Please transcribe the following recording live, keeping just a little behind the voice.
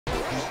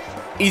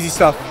Easy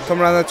stuff.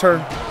 Come around that turn.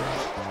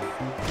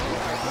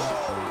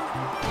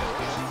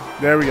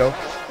 There we go.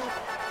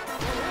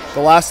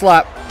 The last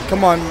lap.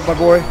 Come on, my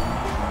boy.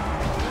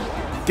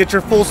 Get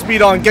your full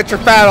speed on. Get your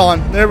fat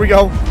on. There we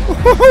go.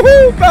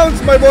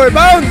 Bounce, my boy.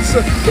 Bounce.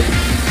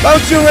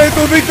 Bounce your way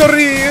to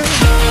victory.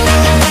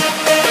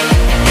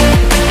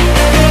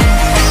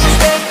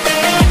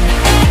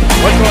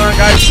 What's going on,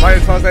 guys? My name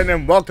is FROSTY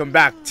and welcome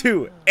back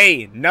to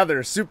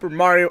another Super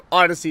Mario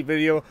Odyssey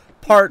video,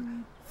 part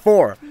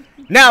 4.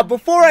 Now,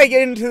 before I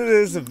get into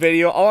this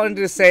video, I wanted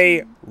to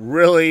say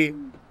really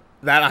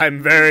that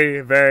I'm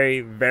very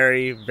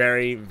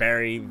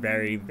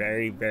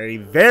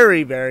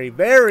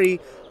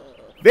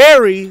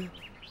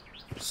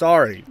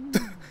sorry.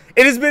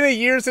 It has been a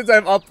year since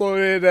I've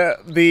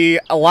uploaded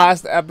the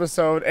last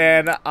episode,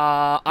 and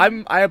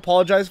I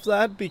apologize for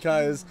that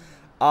because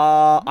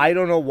I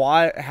don't know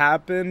why it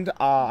happened.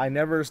 I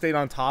never stayed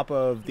on top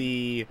of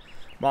the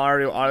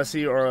Mario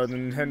Odyssey or the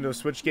Nintendo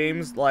Switch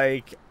games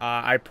like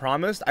I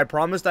promised. I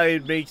promised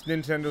I'd make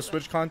Nintendo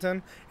Switch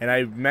content, and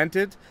I meant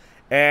it.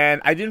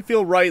 And I didn't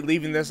feel right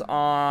leaving this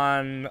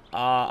on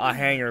a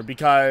hanger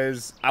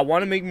because I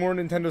want to make more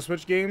Nintendo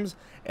Switch games.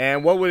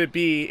 And what would it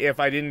be if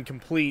I didn't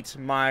complete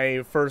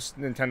my first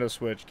Nintendo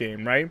Switch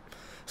game, right?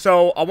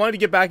 So I wanted to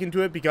get back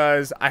into it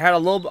because I had a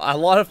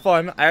lot of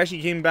fun. I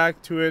actually came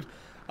back to it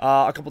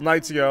a couple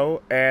nights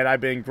ago, and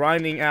I've been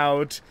grinding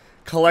out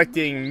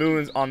collecting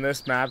moons on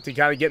this map to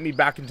kind of get me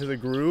back into the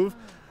groove,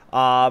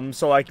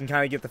 so I can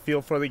kind of get the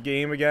feel for the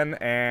game again,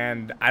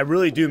 and I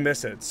really do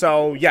miss it.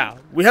 So yeah,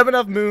 we have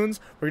enough moons.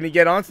 We're gonna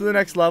get on to the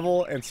next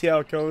level and see how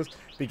it goes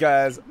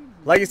because,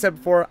 like I said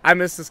before, I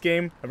miss this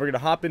game, and we're gonna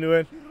hop into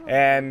it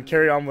and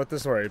carry on with the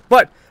story.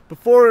 But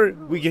before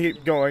we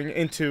get going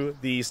into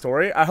the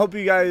story, I hope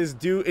you guys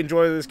do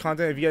enjoy this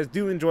content. If you guys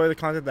do enjoy the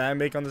content that I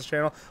make on this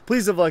channel,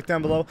 please leave a like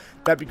down below.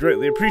 That'd be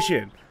greatly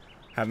appreciated.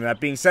 Having that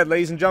being said,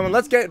 ladies and gentlemen,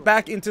 let's get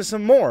back into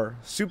some more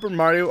Super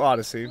Mario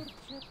Odyssey.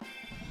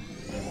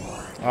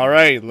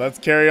 Alright, let's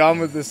carry on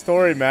with this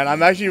story, man.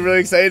 I'm actually really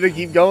excited to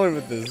keep going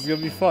with this. It's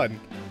gonna be fun.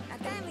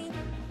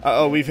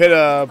 Uh-oh, we've hit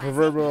a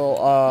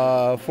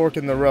proverbial fork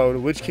in the road.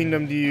 Which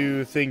kingdom do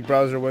you think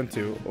Bowser went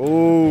to?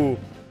 Oh,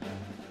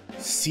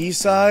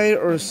 Seaside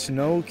or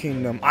Snow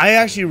Kingdom? I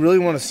actually really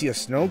want to see a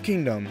Snow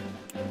Kingdom.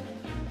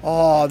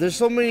 Oh, there's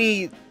so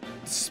many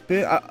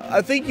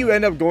I think you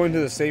end up going to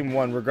the same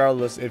one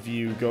regardless if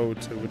you go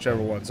to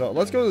whichever one. So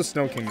let's go to the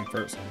Snow Kingdom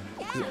first.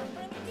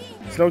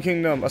 Snow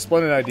Kingdom, a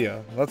splendid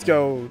idea. Let's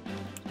go.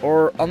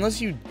 Or unless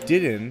you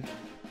didn't.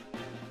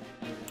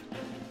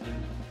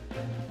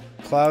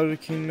 Cloud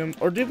Kingdom.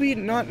 Or did we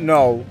not?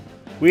 No.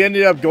 We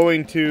ended up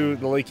going to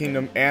the Lake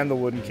Kingdom and the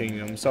Wooden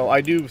Kingdom. So I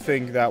do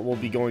think that we'll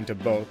be going to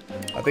both.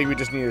 I think we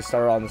just need to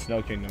start on the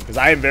Snow Kingdom because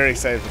I am very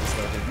excited for the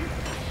Snow Kingdom.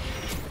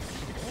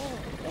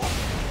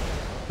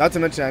 Not to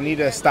mention, I need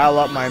to style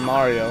up my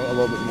Mario a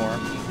little bit more.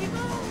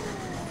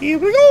 Here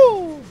we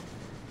go!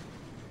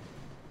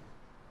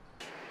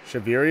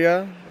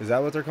 Shiveria? Is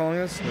that what they're calling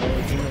us?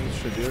 Snow Kingdom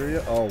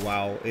Shiveria? Oh,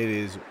 wow. It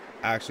is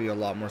actually a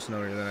lot more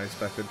snowier than I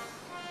expected.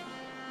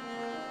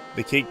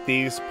 The Cake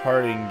Thieves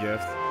parting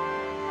gift.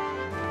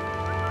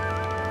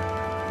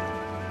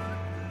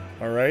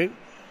 Alright.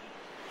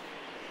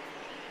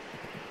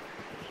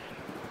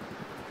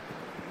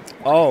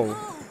 Oh.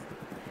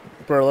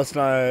 Bro, let's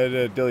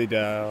not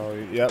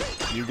dilly-dally. Yep,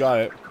 you got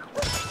it.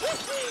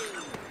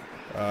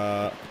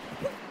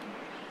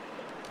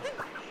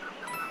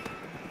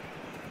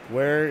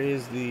 Where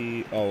is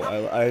the... Oh,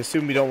 I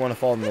assume we don't want to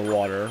fall in the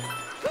water,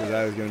 because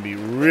that is going to be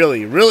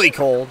really, really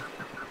cold.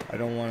 I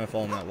don't want to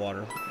fall in that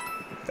water.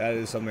 That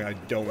is something I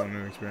don't want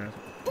to experience.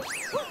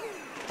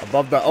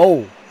 Above the...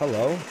 Oh,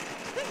 hello.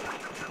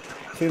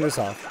 Clean this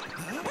off.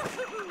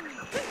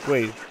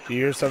 Wait, do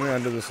you hear something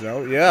under the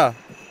snow? Yeah.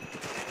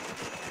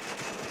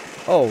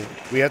 Oh,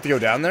 we have to go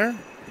down there?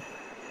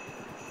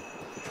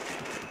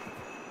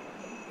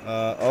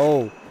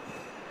 Oh.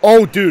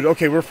 Oh, dude,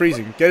 okay, we're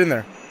freezing. Get in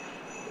there.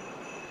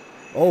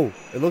 Oh,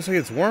 it looks like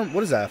it's warm.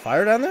 What is that, a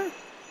fire down there?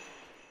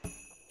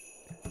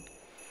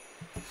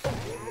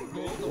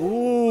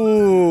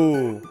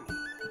 Ooh.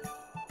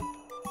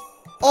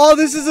 Oh,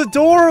 this is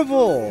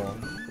adorable.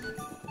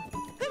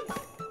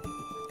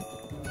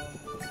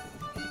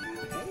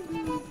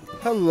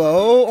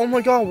 Hello? Oh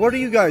my god, what are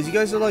you guys? You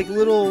guys are like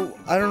little,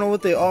 I don't know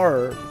what they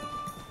are,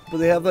 but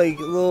they have like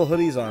little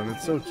hoodies on.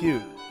 It's so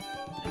cute.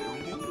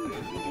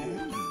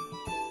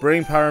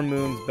 Bring Power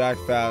Moons back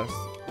fast.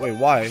 Wait,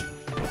 why?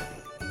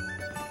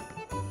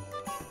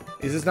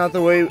 Is this not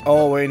the way?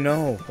 Oh, wait,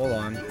 no. Hold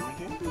on.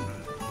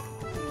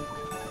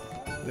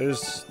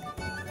 There's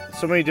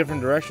so many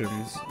different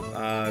directions.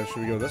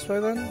 Should we go this way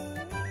then?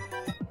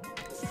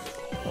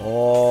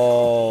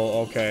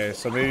 Oh, okay.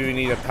 So maybe we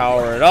need to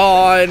power it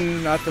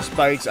on. Not the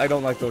spikes. I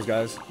don't like those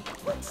guys.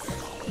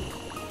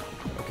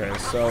 Okay,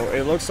 so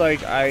it looks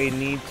like I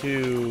need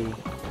to...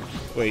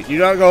 Wait, you're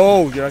not go.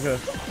 Oh, you're not gonna...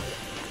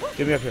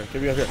 Get me up here.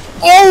 Get me up here.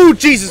 Oh,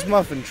 Jesus,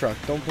 muffin truck.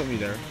 Don't put me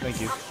there.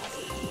 Thank you.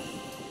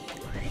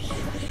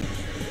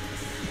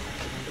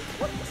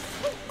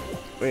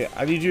 Wait,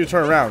 I need you to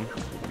turn around.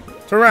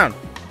 Turn around.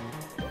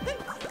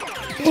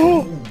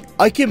 Oh,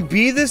 I can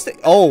be this thing.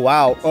 Oh,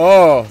 wow.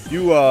 Oh,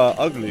 you,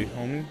 ugly,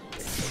 homie.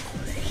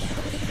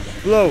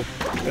 Blow.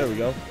 There we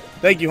go.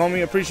 Thank you,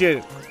 homie. Appreciate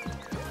it.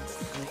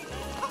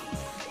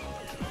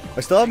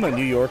 I still have my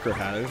New Yorker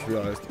hat. I just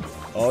realized.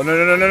 Oh, no,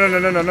 no, no, no, no,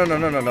 no, no, no, no,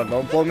 no, no, no.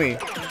 Don't blow me.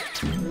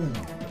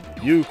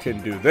 You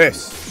can do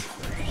this.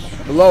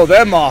 Blow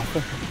them off.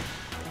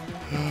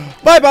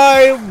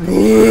 Bye-bye.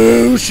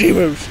 Whooshy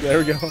whoosh. There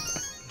we go.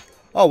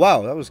 Oh,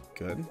 wow. That was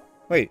good.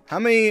 Wait, how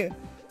many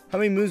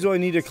moves do I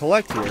need to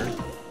collect here?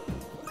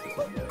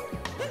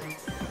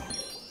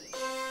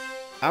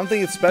 I don't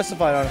think it's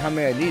specified on how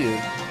many I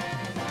needed.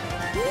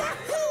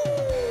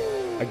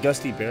 A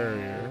gusty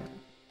barrier.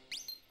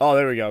 Oh,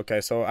 there we go.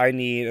 Okay, so I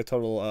need a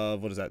total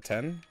of, what is that,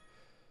 10?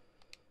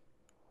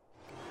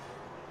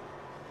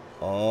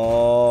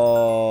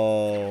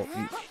 Oh.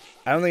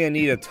 I don't think I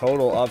need a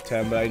total of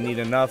 10, but I need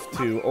enough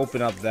to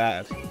open up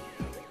that.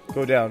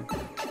 Go down.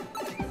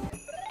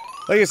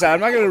 Like I said, I'm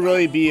not going to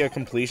really be a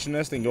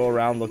completionist and go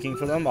around looking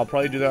for them. I'll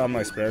probably do that on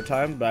my spare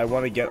time, but I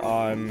want to get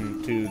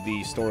on to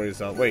the stories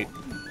though. Wait.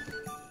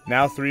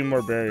 Now 3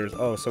 more barriers.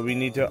 Oh, so we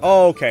need to...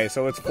 Oh, okay.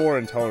 So it's 4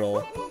 in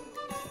total.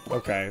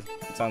 Okay.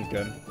 Sounds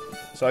good.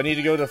 So I need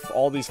to go to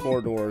all these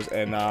 4 doors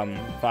and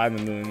find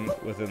the moon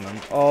within them.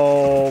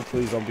 Oh,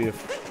 please don't be...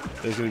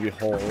 There's going to be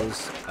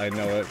holes. I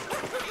know it.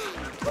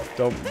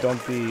 Don't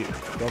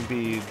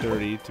be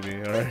dirty to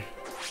me, alright?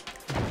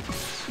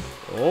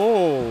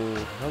 Oh,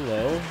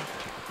 hello.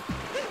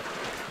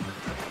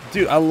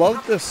 Dude, I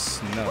love the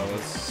snow.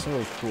 It's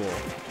so cool.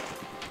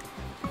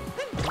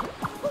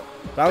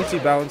 Bouncy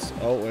bounce.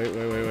 Oh,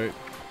 wait.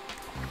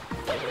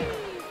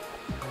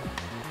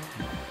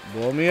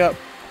 Blow me up.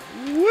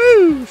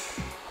 Whoosh!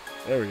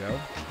 There we go.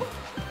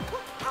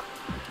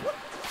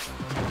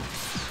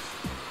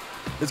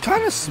 It's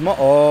kind of small.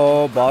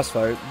 Oh, boss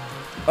fight.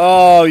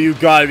 Oh, you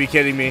gotta be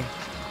kidding me.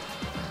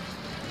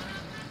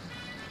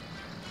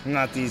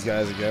 Not these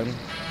guys again.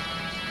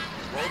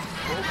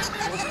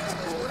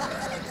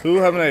 Who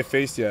haven't I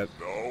faced yet?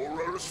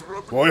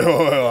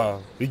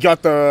 We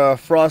got the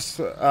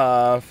frosted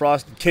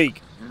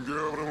cake.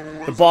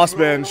 The boss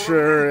man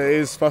sure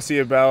is fussy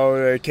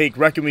about cake.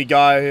 Reckon we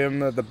got him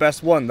the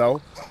best one though.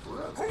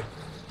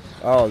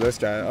 Oh, this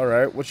guy. All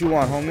right, what you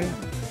want, homie?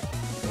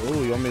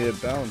 Oh, you want me to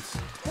bounce?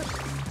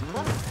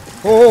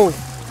 Oh,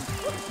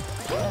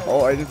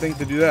 oh, I didn't think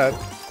to do that.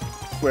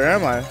 Where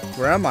am I?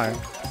 Where am I?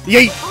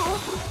 Yeet!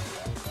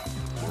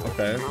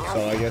 Okay,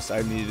 so I guess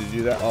I need to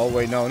do that. Oh,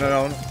 wait, no.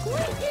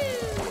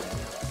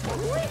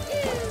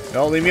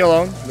 No, leave me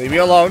alone. Leave me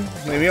alone.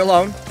 Leave me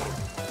alone.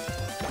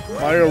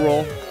 Mario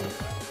roll.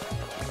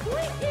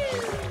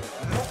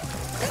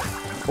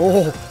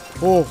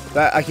 Oh,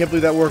 that, I can't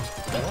believe that worked.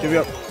 Give me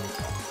up.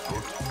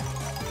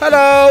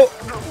 Hello!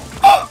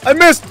 Oh, I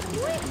missed!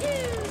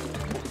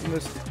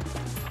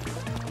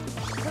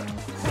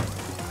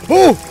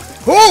 Oh,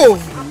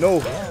 no.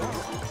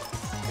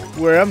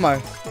 Where am I?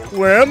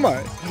 Where am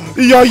I?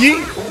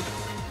 Yay!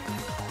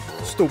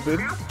 Stupid.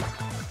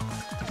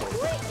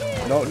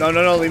 No.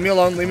 Leave me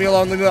alone.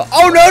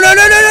 Oh,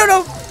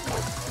 no.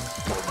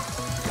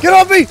 Get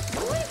off me!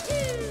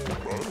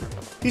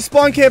 He's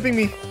spawn camping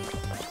me.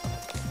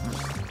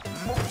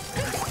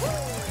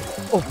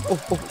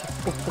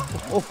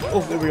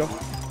 Oh, there we go.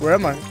 Where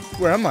am I?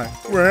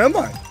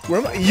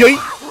 Yay!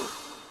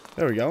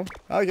 There we go.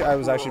 I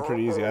was actually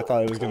pretty easy. I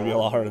thought it was going to be a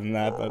lot harder than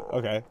that, but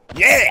okay.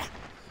 Yeah!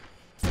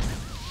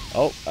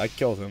 Oh, I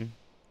killed him.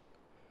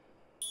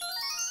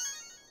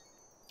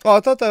 Oh, I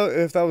thought that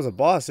if that was a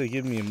boss, it'd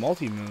give me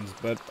multi-moons,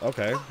 but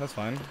okay, that's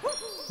fine.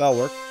 That'll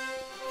work.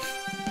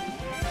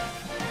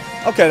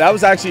 Okay, that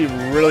was actually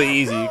really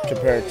easy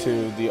compared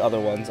to the other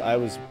ones. I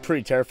was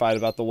pretty terrified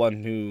about the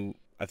one who,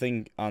 I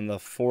think on the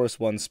forest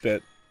one,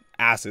 spit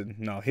acid.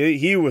 No,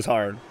 he was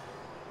hard.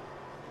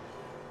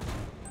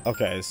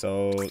 Okay,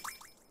 so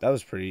that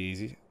was pretty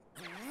easy.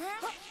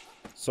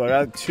 So I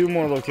got 2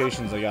 more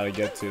locations I gotta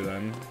get to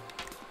then.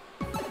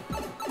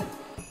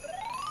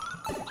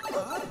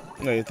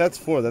 Wait, if that's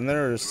 4, then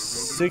there are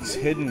 6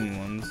 hidden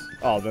ones.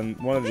 Oh, then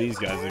one of these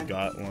guys have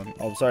got one.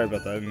 Oh, I'm sorry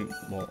about that. I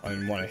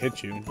didn't want to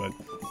hit you, but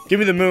give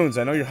me the moons.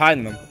 I know you're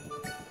hiding them.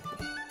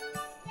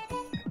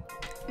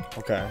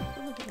 Okay.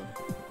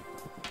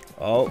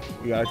 Oh,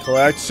 we gotta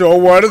collect. So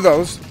what are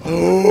those?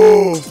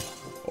 Oh,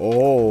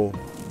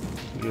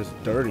 you're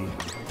just dirty.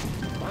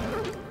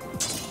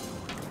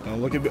 Oh,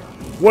 look at me.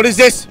 What is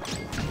this?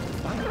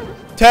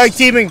 Tag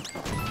teaming.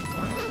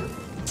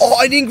 Oh,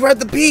 I didn't grab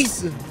the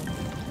piece.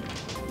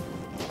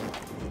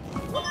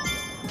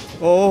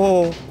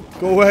 Oh,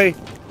 go away.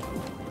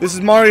 This is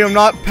Mario,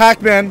 not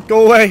Pac-Man.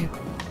 Go away.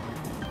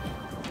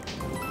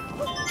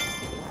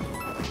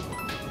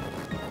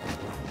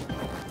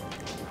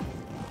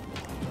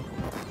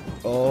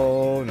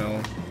 Oh, no.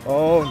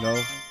 Oh,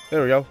 no.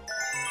 There we go.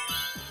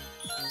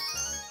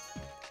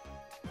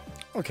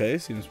 Okay,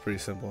 seems pretty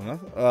simple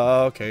enough.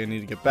 Okay, I need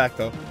to get back,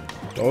 though.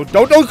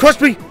 Don't crush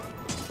me!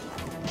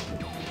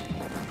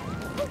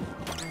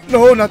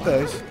 No, not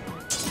this.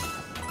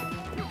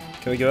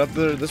 Can I get up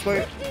there this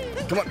way?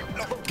 Come on.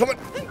 No, come on.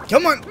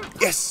 Come on.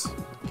 Yes.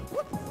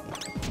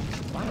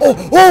 Oh,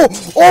 oh,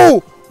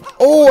 oh.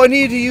 Oh, I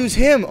needed to use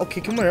him. Okay,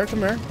 come here. Come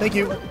here. Thank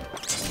you.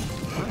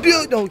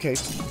 Okay.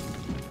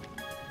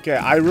 Okay,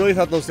 I really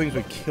thought those things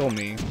would kill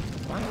me.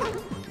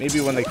 Maybe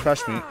when they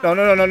crush me. No,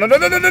 no, no, no, no,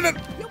 no, no, no, no.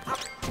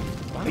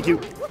 Thank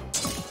you.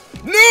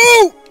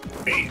 No!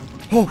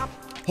 Oh,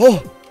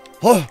 oh,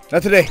 oh,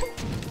 not today.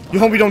 You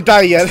hope we don't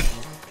die yet.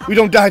 We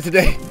don't die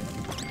today.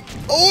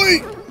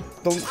 Oi!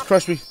 Don't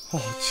crush me.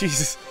 Oh,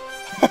 Jesus.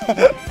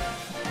 that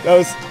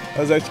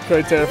was actually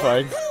quite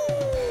terrifying.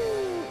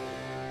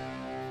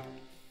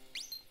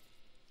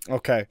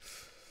 Okay.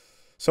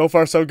 So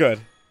far, so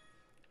good.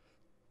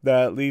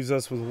 That leaves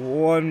us with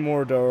one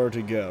more door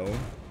to go.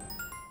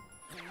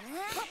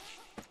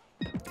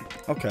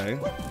 Okay.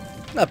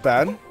 Not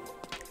bad.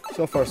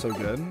 So far, so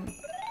good.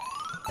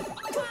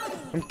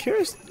 I'm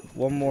curious.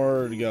 One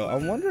more to go. I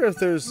wonder if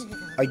there's...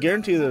 I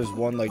guarantee there's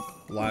one, like,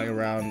 lying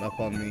around up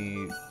on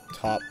the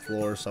top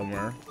floor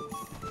somewhere.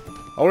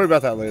 I'll worry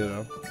about that later,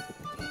 though.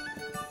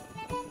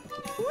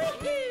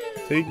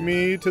 Take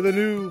me to the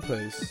new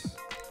place.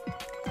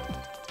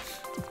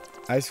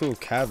 Ice School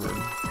Cavern.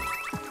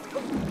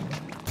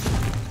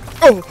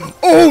 Oh!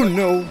 Oh,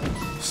 no!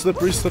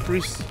 Slippery,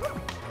 slippery.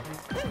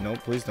 No,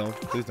 please don't.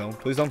 Please don't.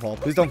 Please don't fall.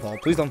 Please don't fall.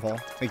 Please don't fall.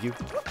 Thank you.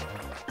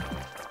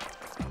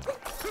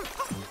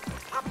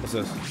 What's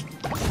this?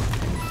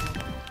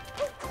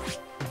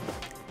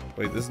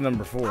 Wait, this is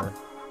number 4.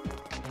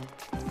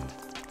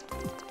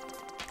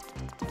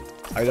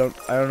 I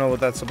don't know what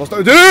that's supposed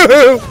to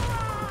do.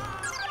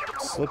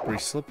 Slippery,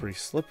 slippery,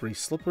 slippery,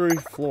 slippery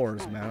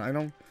floors, man. I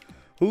don't.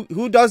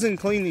 Who doesn't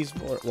clean these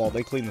floors? Well,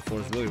 they clean the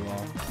floors really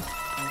well.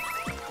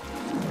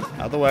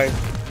 Out of the way.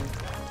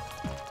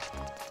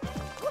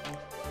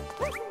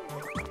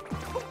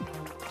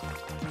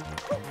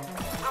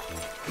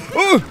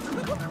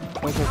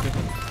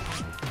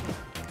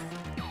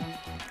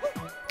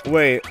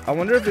 Wait, I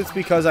wonder if it's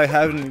because I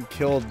haven't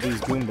killed these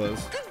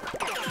Goombas.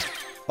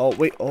 Oh,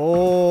 wait.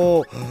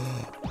 Oh.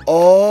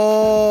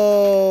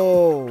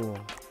 Oh.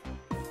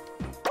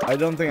 I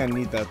don't think I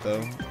need that,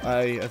 though.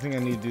 I think I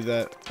need to do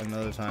that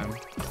another time.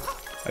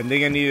 I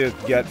think I need to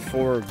get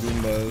 4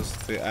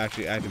 Goombas to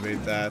actually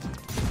activate that.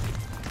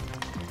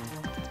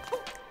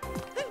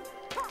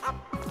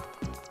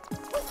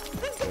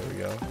 There we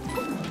go.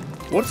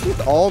 What's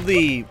with all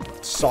the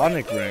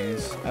Sonic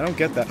rings? I don't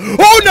get that.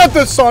 Oh, not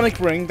the Sonic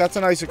ring! That's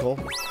an icicle.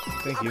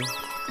 Thank you.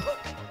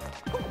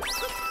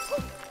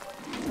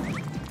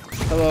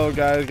 Hello,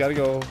 guys. Gotta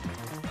go.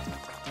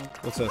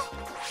 What's this?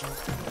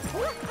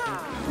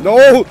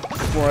 No!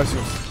 More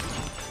icicles.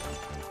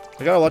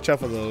 I gotta watch out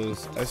for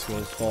those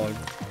icicles falling.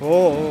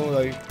 Oh,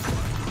 like...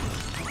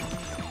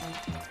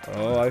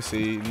 Oh, I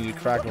see. You need to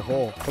crack a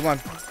hole. Come on.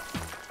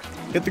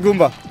 Hit the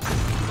Goomba.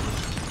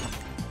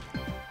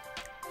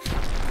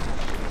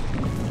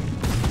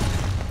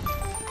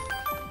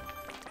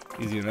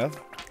 Easy enough.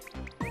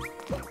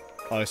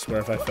 Oh, I swear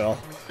if I fell.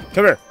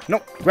 Come here.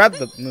 No, grab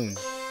the moon.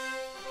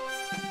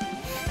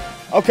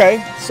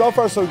 Okay, so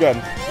far so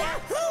good.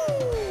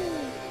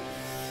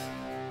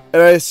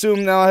 And I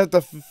assume now I have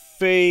to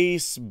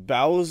face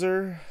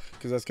Bowser,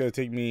 because that's going to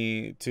take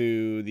me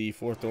to the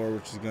 4th door,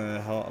 which is going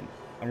to help.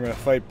 I'm going to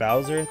fight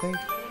Bowser, I think.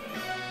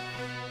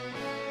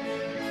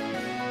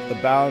 The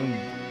Bound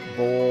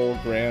Bowl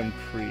Grand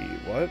Prix.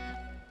 What?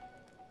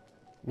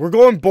 We're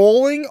going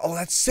bowling? Oh,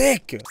 that's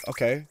sick.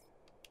 Okay.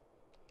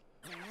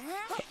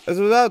 As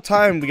without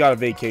time, we got a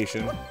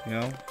vacation, you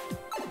know?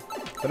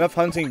 Enough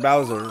hunting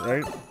Bowser,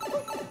 right?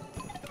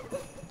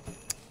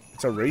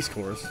 It's a race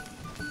course.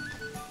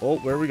 Oh,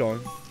 where are we going?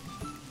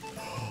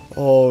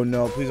 Oh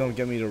no, please don't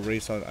get me to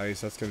race on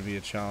ice. That's going to be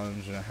a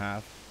challenge and a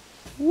half.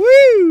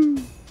 Woo!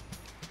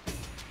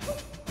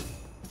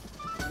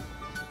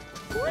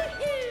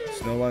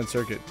 Snowline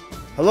Circuit.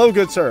 Hello,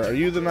 good sir. Are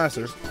you the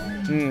master?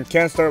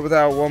 Can't start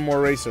without one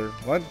more racer.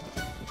 What?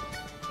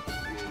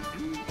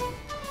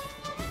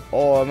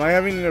 Oh, am I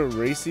having to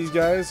race these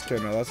guys?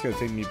 Okay, no, that's going to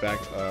take me back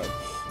up.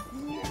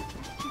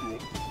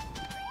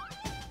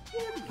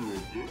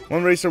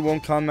 One racer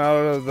won't come out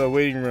of the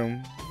waiting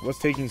room. What's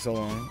taking so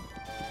long?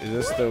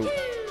 Is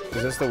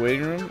this the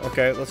waiting room?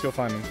 Okay, let's go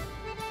find him.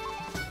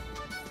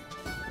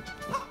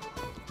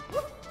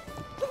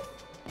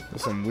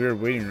 There's some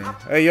weird waiting room.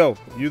 Hey, yo,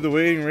 you the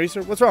waiting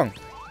racer? What's wrong?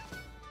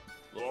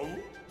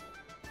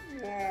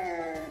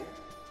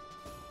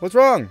 What's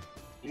wrong?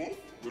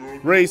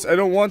 Race, I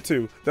don't want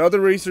to. The other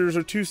racers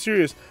are too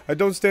serious. I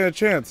don't stand a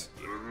chance.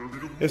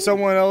 If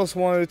someone else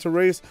wanted to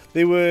race,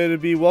 they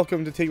would be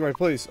welcome to take my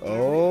place.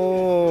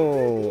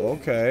 Oh,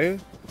 okay.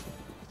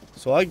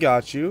 So I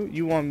got you.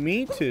 You want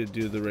me to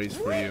do the race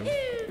for you.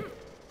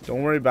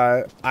 Don't worry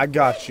about it. I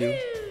got you.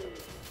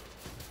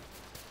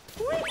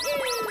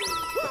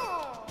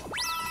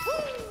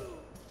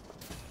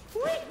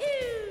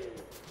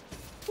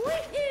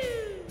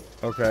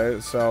 Okay,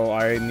 so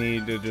I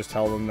need to just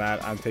tell them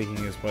that I'm taking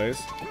his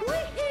place.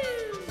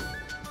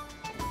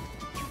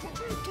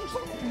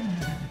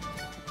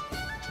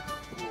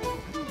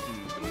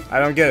 I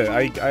don't get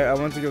it. I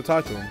want to go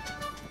talk to him.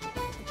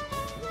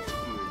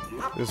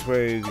 This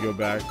way is go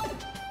back.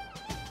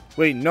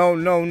 Wait, no,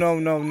 no, no,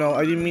 no, no.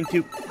 I didn't mean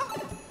to.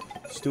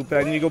 Stupid.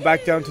 I need to go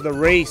back down to the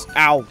race.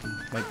 Ow.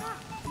 My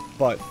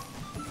butt.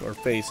 Or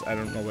face. I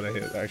don't know what I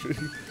hit, actually.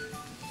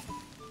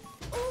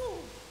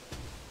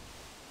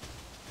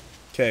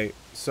 Okay,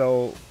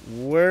 so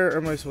where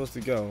am I supposed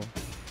to go?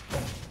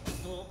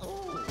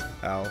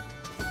 Ow.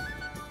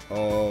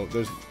 Oh,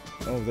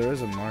 there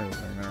is a Mario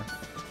thing there.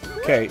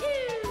 Okay.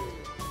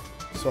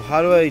 So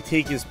how do I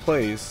take his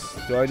place?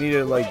 Do I need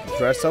to like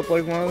dress up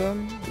like one of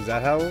them? Is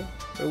that how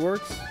it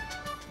works?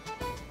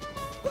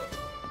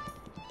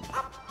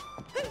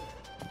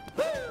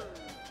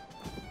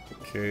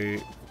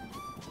 Okay.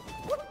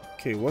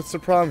 Okay, what's the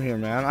problem here,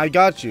 man? I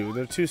got you.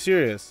 They're too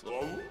serious.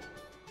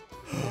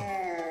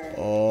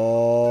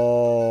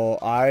 Oh,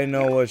 I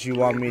know what you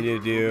want me to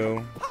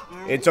do.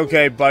 It's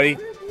okay, buddy.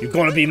 You're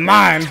gonna be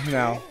mine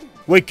now.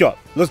 Wake up.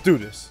 Let's do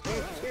this.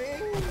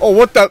 Oh,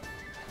 what the?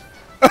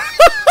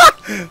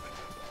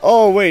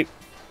 Oh, wait.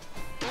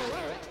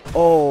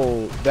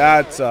 Oh,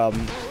 that's,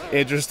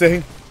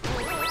 interesting.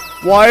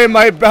 Why am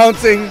I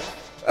bouncing?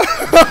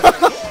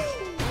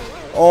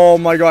 Oh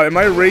my god, am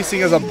I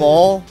racing as a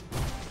ball?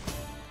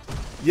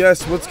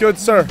 Yes, what's good,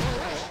 sir?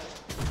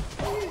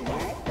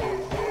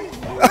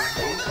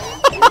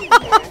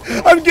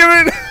 I'm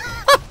giving.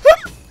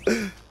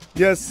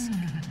 Yes,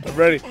 I'm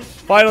ready.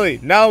 Finally,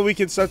 now we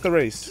can start the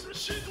race.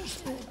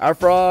 Our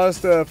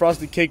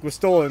frosty cake was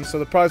stolen, so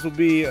the prize will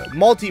be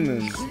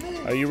multi-moons.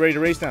 Are you ready to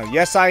race now?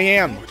 Yes, I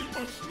am.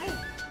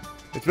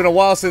 It's been a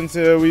while since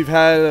we've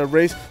had a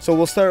race, so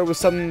we'll start with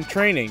some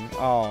training.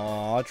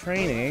 Aww,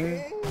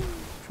 training.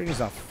 Training's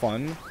not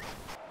fun.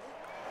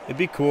 It'd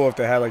be cool if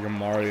they had like a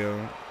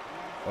Mario.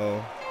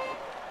 Oh.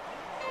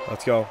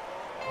 Let's go.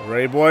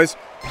 Ready, boys?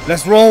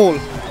 Let's roll.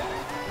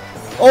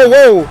 Oh,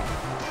 whoa.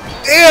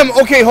 Damn.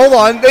 Okay, hold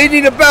on. They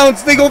need to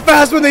bounce. They go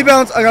fast when they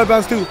bounce. I gotta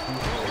bounce too.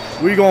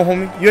 Where you going,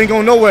 homie? You ain't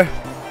going nowhere.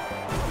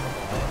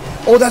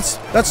 Oh, that's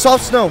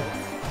soft snow.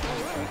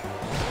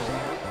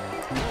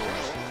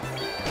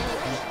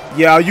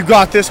 Yeah, you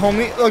got this,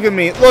 homie. Look at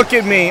me. Look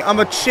at me. I'm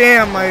a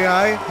champ, my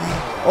guy.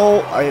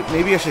 Oh,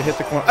 maybe I should hit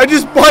the corner. I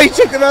just bite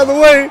checked it out of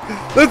the way.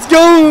 Let's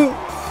go.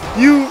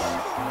 You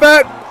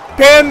fat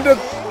panda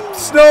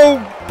snow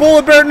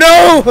polar bear.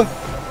 No.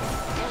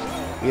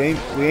 We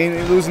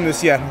ain't losing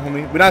this yet,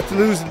 homie. We're not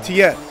losing to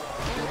yet.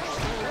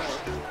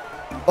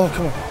 Oh,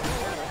 come on.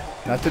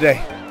 Not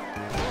today.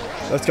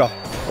 Let's go.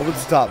 Over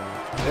the top.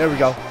 There we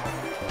go.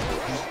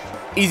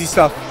 Easy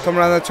stuff. Come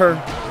around that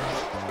turn.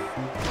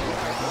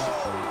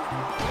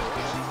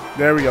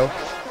 There we go.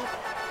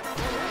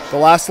 The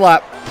last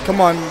lap. Come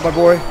on, my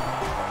boy.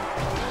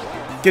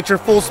 Get your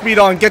full speed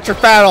on. Get your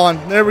fat on.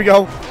 There we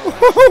go.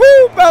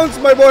 Bounce,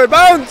 my boy.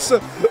 Bounce.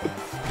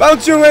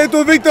 Bounce your way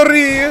to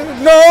victory.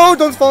 No,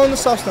 don't fall in the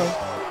soft snow.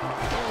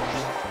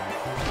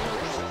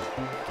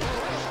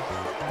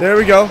 There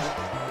we go.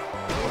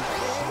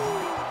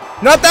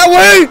 Not that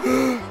way.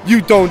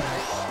 You don't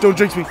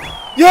jinx me.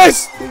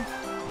 Yes.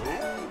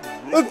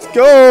 Let's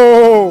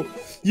go.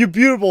 You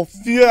beautiful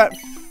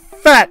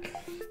fat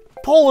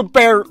polar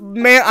bear,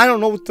 man. I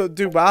don't know what to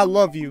do, but I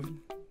love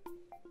you.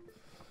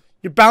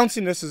 Your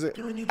bounciness is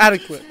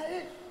adequate.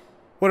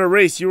 What a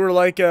race. You were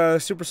like a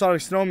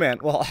supersonic snowman.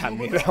 Well, I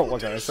mean, what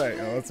can I say?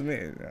 You know, that's me.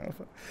 You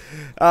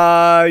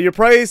know? Your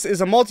price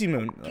is a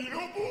multi-moon.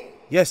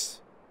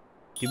 Yes.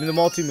 Give me the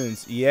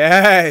multi-moons.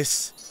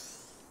 Yes.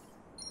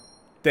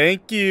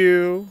 Thank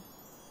you.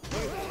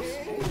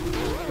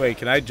 Wait,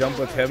 can I jump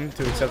with him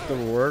to accept the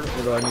reward?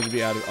 Or do I need to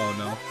be added? Oh,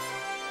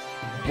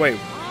 no. Wait.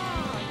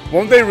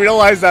 Won't they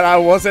realize that I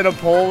wasn't a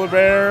polar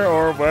bear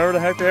or whatever the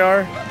heck they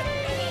are?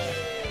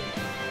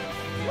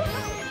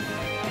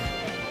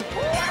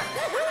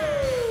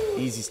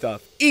 Easy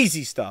stuff.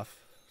 Easy stuff.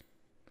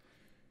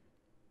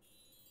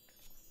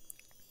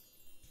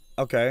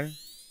 Okay.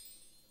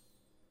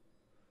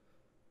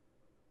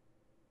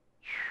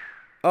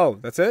 Oh,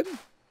 that's it?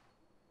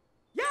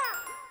 Yeah.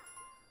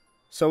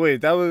 So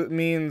wait, that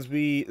means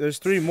there's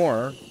 3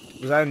 more.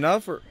 Was that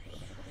enough or?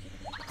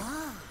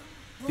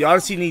 The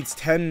Odyssey needs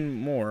 10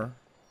 more.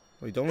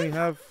 Wait, don't we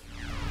have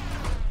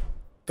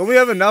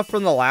enough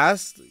from the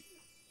last?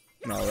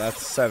 No,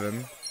 that's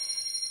 7.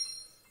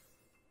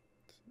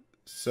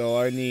 So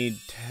I need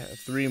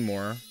 3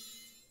 more.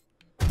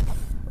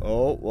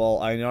 Oh, well,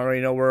 I already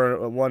know where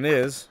one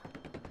is.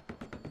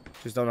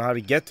 Just don't know how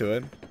to get to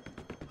it.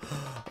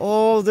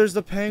 Oh, there's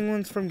the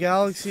penguins from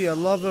Galaxy. I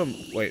love them.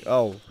 Wait,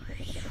 oh.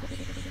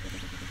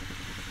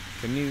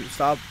 Can you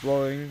stop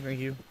blowing? Thank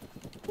you.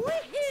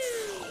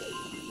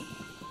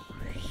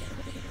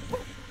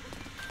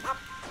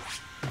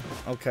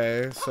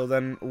 Okay, so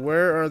then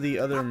where are the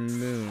other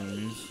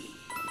moons?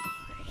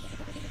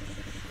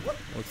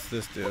 What's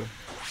this do?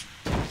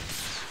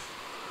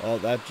 Oh,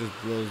 that just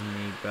blows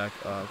me back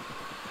up.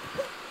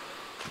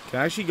 Can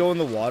I actually go in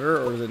the water,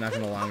 or is it not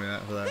going to allow me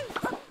for that?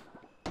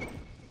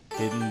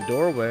 Hidden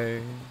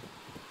doorway.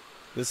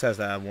 This has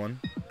to have one.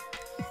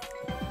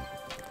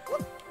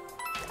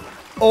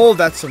 Oh,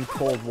 that's some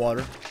cold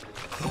water.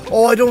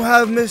 Oh, I don't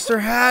have Mr.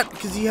 Hat,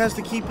 because he has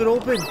to keep it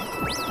open.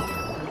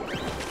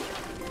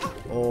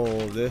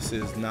 Oh, this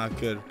is not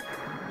good.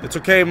 It's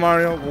okay,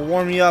 Mario. We'll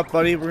warm you up,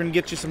 buddy. We're gonna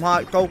get you some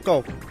hot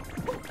cocoa.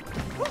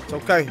 It's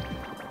okay.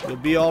 You'll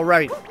be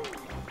alright.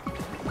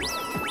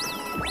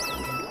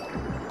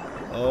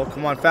 Oh,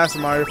 come on. Faster,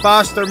 Mario.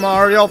 Faster,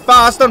 Mario.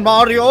 Faster,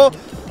 Mario.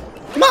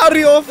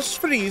 Mario is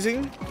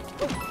freezing.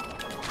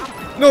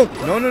 No.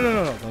 No, no, no,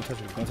 no, no. Don't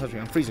touch me. Don't touch me.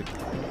 I'm freezing.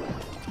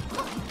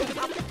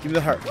 Give me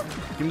the heart.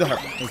 Give me the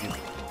heart. Thank you.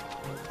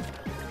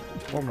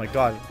 Oh, my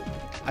God.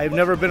 I've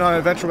never been on an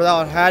adventure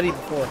without Hattie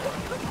before.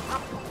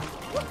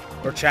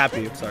 Or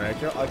Chappie. Sorry. I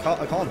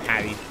call him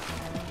Hattie.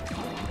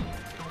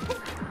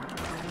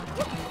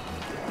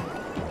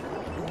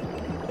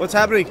 What's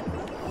happening?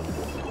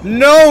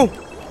 No!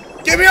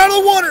 Get me out of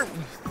the water!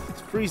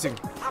 It's freezing.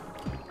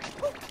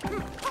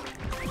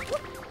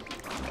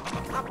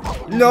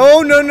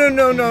 No, no, no,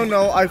 no, no,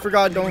 no. I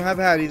forgot. Don't have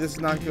Hattie. This is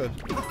not good.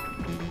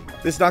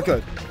 This is not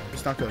good.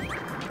 It's not good.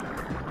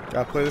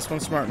 Gotta play this one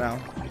smart now.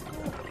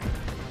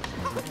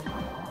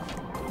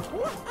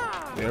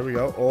 There we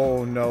go.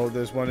 Oh, no.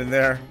 There's one in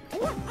there.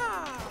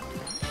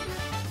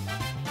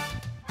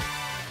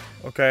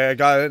 Okay, I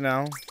got it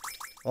now.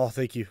 Oh,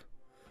 thank you.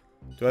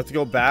 Do I have to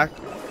go back?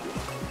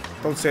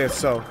 Don't say it's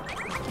so.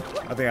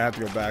 I think I have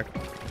to go back.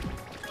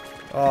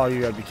 Oh,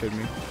 you gotta be kidding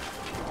me.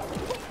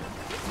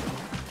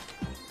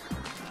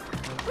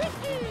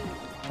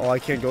 Oh, I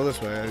can't go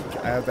this way.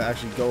 I have to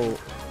actually go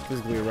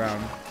physically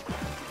around.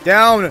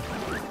 Down!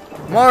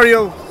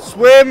 Mario,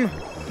 swim!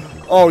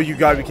 Oh, you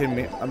gotta be kidding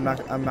me. I'm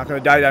not gonna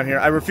die down here.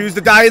 I refuse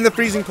to die in the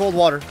freezing cold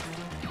water.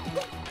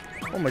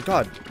 Oh my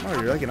God.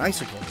 Mario, you're like an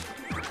icicle.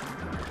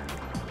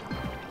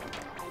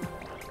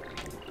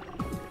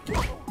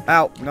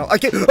 Ow. No, I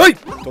can't. Hey!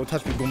 Don't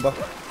touch me, Goomba.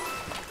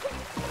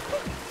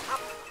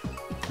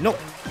 No.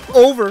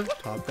 Over.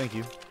 Top, thank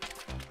you.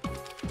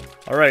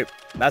 Alright.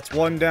 That's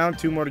one down.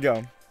 Two more to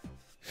go.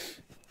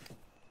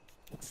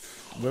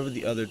 Where would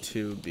the other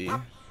two be?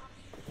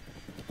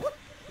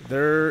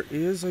 There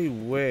is a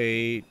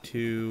way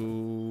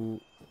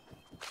to...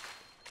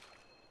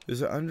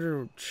 Is it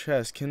under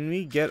chest? Can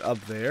we get up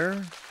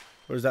there?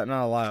 Or is that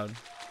not allowed?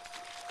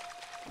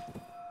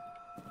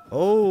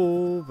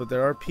 Oh, but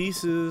there are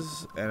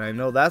pieces. And I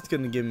know that's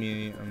going to give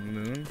me a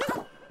moon.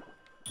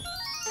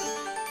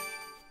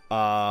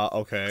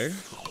 Okay.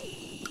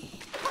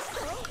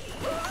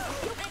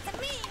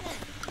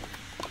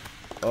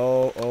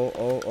 Oh,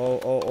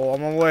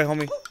 I'm on my way,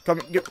 homie. Come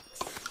and get...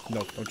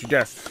 No, don't you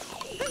dare.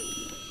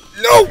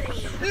 No!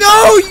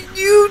 No!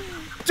 You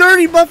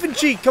dirty muffin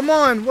cheek! Come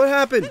on, what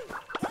happened?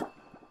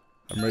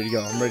 I'm ready to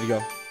go, I'm ready to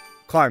go.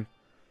 Climb.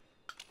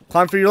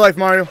 Climb for your life,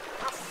 Mario.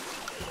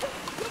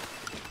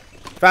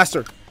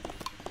 Faster.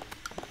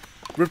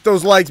 Rip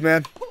those legs,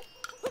 man.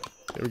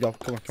 There we go.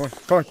 Come on, come on,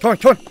 come on, come on,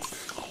 come on.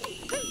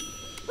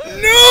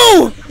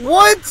 No!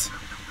 What?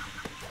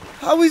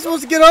 How are we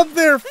supposed to get up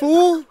there,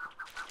 fool?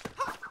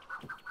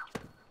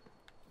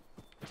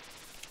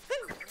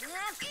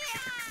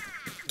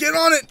 Get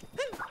on it!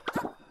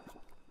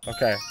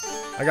 Okay.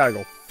 I gotta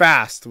go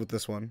fast with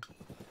this one.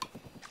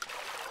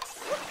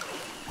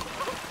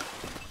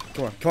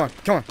 Come on, come on,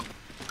 come on.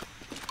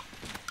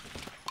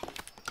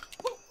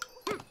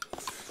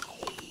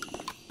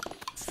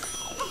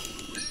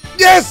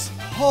 Yes!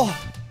 Oh!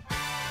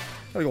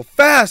 Gotta go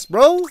fast,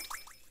 bro!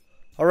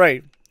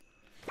 Alright.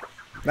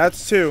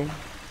 That's two.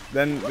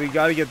 Then we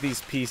gotta get these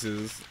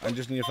pieces. I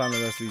just need to find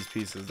the rest of these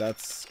pieces.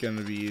 That's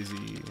gonna be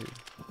easy.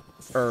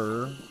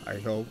 I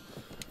hope.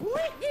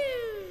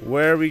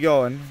 Where are we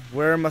going?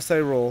 Where must I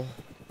roll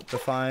to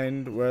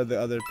find where the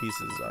other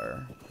pieces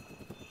are?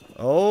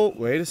 Oh,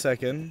 wait a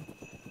second.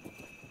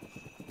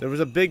 There was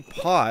a big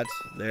pot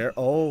there.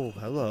 Oh,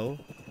 hello.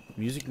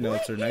 Music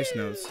notes are nice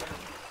notes.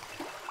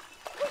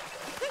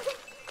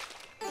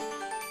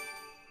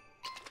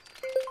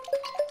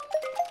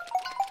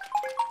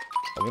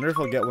 I wonder if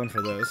I'll get one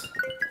for this.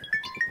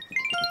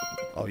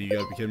 Oh, you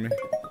gotta be kidding me.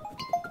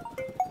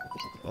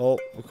 Oh,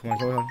 come on,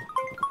 come on.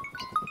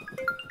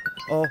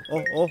 Oh.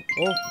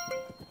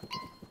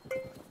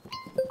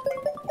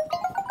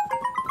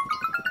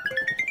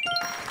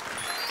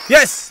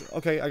 Yes!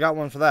 Okay, I got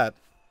one for that.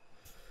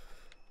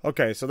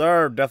 Okay, so there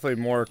are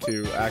definitely more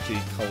to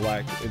actually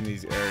collect in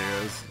these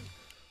areas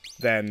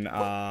than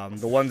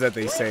the ones that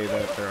they say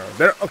that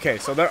there are. Okay,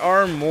 so there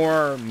are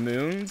more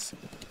moons,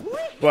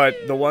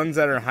 but the ones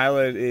that are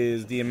highlighted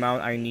is the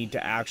amount I need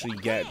to actually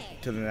get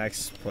to the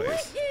next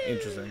place.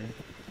 Interesting.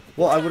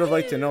 Well, I would have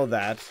liked to know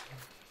that.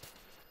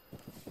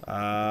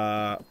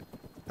 I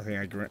think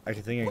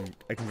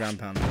I can ground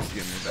pound this to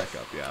get me back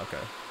up. Yeah, okay.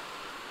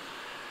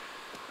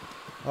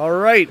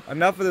 Alright,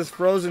 enough of this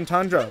frozen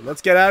tundra.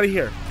 Let's get out of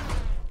here.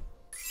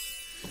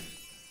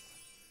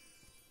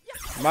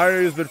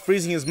 Mario's been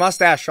freezing his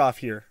mustache off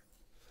here.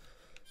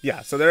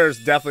 Yeah, so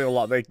there's definitely a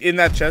lot. Like, in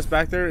that chest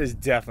back there is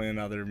definitely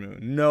another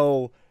moon.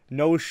 No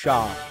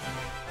shot.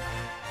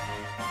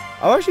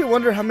 I actually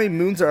wonder how many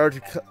moons there are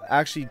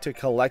to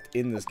collect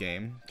in this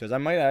game, because I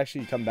might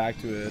actually come back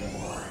to it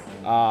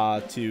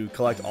to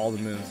collect all the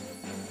moons.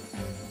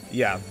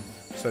 Yeah,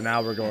 So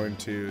now we're going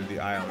to the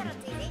island.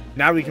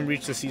 Now we can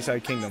reach the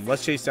Seaside Kingdom.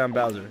 Let's chase down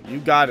Bowser. You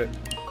got it.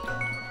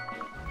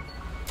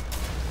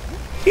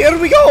 Here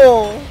we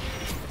go!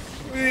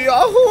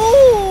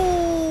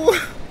 Yahoo!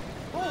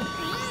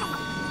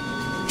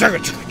 Chugga,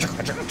 chugga,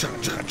 chugga, chugga, chugga,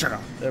 chugga, chugga.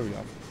 There we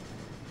go.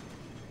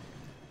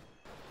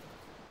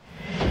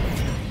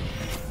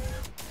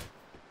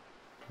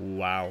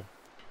 Wow.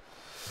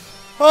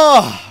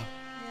 Ah!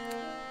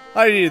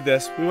 I needed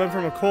this. We went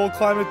from a cold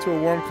climate to a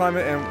warm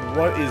climate, and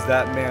what is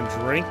that man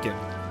drinking?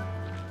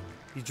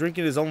 He's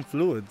drinking his own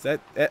fluids.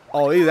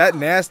 Oh, ew, that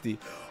nasty.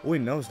 Oh,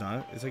 wait, no, it's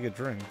not. It's like a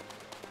drink.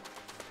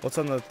 What's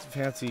on the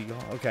fancy?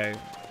 Okay,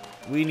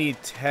 we need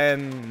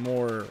 10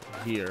 more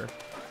here.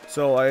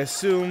 So I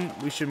assume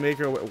we should make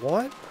our way.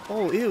 What?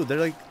 Oh, ew, they're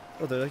like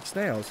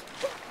snails.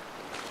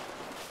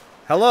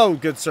 Hello,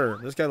 good sir.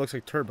 This guy looks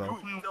like Turbo.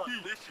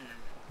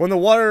 When the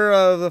water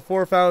of the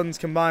 4 fountains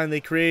combine,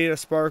 they create a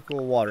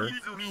sparkle water.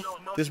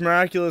 This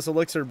miraculous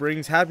elixir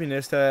brings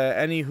happiness to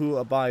any who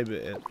imbibe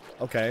it.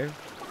 Okay.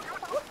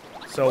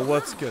 So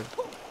what's good?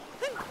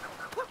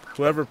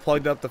 Whoever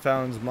plugged up the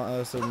fountains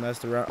must have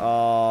messed around.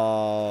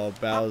 Oh,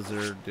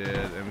 Bowser did,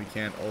 and we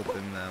can't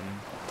open them.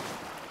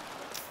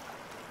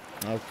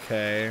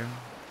 Okay.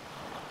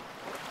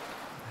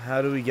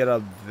 How do we get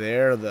up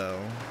there, though?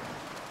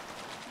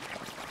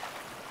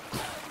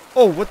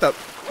 Oh, what the?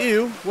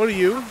 Ew, what are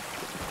you?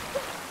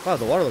 Wow,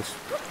 the water looks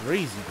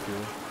crazy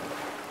cool.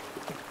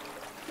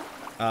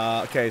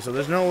 Okay, so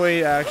there's no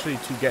way actually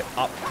to get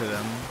up to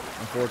them,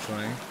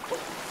 unfortunately.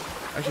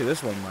 Actually,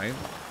 this one might.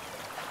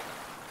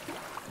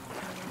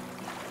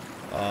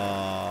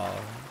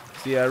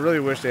 See, I really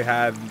wish they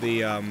had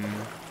the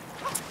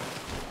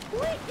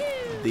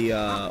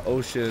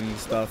ocean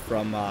stuff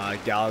from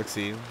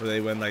Galaxy, where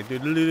they went like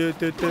with like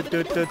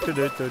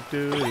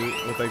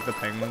the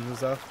penguins and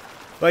stuff.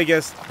 But I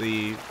guess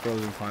the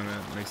frozen climate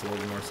makes a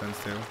little more sense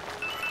too.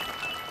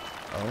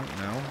 Oh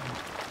no!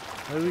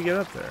 How do we get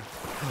up there?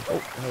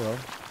 Oh, hello.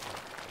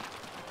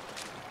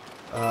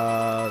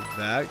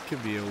 That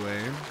could be a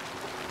way.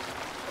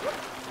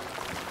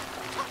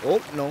 Oh,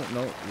 no,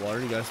 water,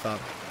 you gotta stop.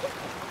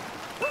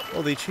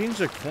 Oh, they changed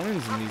the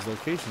coins in these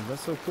locations.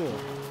 That's so cool.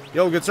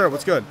 Yo, good sir,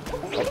 what's good?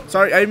 Oh,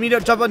 sorry, I didn't mean to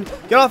jump on.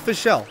 Get off this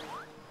shell.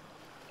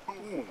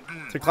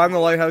 To climb the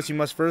lighthouse, you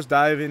must first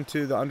dive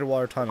into the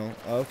underwater tunnel.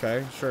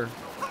 Okay, sure.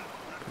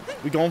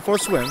 We going for a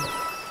swim.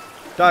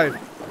 Dive.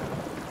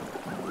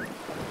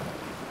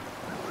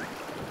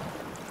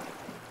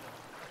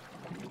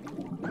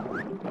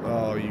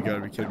 Oh, you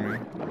gotta be kidding me.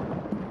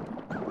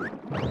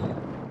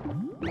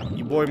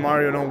 You boy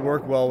Mario don't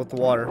work well with the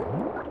water.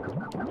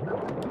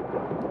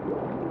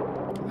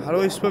 How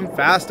do I swim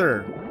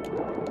faster?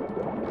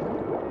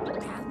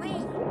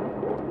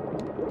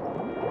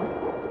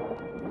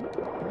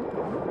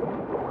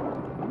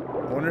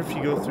 I wonder if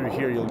you go through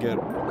here, you'll get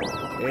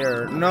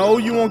air. No,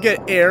 you won't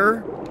get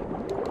air.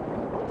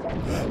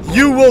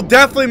 You will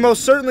definitely,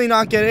 most certainly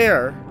not get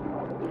air.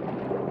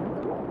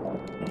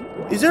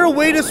 Is there a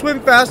way to swim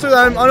faster that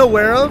I'm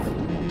unaware of?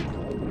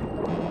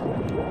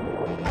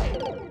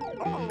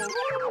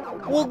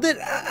 Well, then,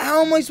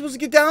 how am I supposed to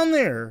get down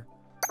there?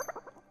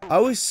 I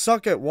always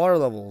suck at water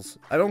levels.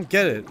 I don't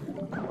get it.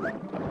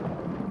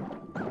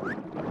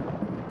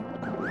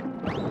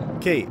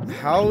 Okay,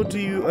 how do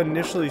you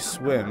initially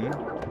swim?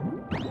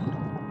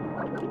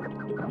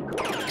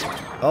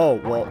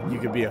 Oh, well, you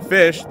could be a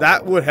fish.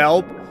 That would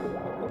help.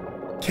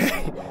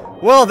 Okay,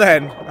 well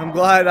then, I'm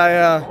glad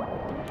I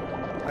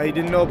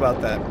didn't know about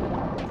that.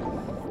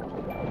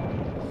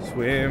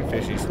 Swim,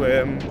 fishy,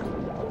 swim.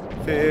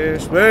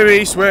 Fish,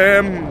 swimmy,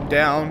 swim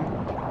down.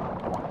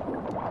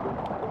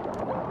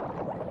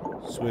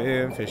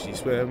 Swim, fishy,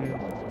 swim.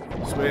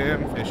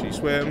 Swim, fishy,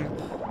 swim.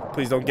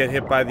 Please don't get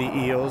hit by the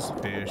eels.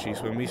 Fishy,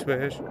 swimmy,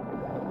 swish.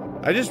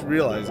 I just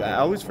realized that. I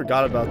always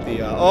forgot about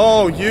the,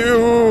 oh, you!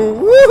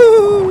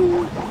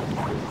 Woohoo!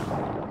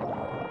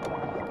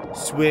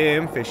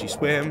 Swim, fishy,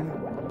 swim.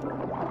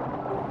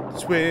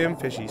 Swim,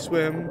 fishy,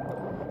 swim.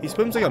 He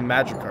swims like a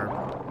Magikarp.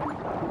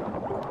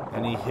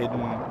 Any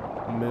hidden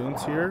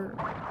moons here?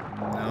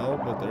 No,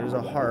 but there's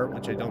a heart,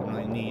 which I don't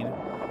really need.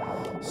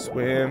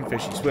 Swim,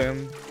 fishy,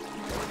 swim.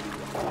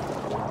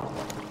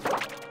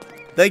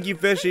 Thank you,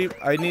 fishy.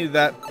 I needed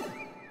that.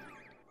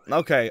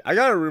 Okay, I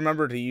gotta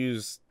remember to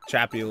use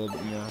Chappie a little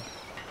bit more.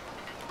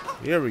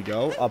 Here we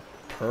go. A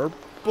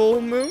purple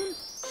moon?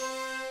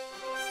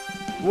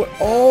 What?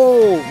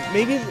 Oh,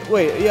 maybe.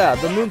 Wait, yeah,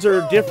 the moons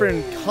are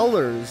different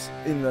colors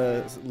in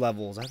the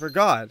levels. I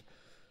forgot.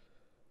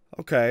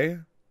 Okay.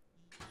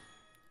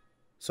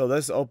 So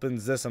this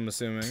opens this, I'm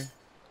assuming.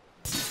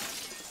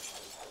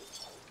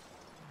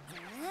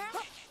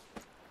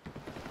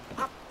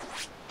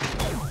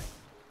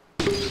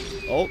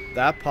 Oh,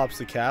 that pops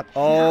the cap.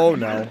 Oh,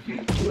 no.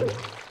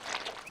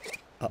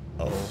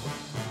 Uh-oh.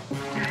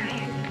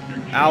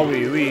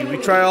 Owie, we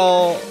try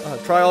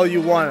all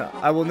you want.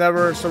 I will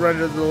never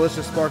surrender the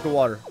delicious sparkle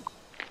water.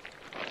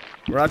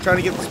 We're not trying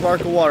to get the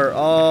sparkle water.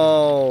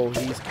 Oh,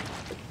 he's...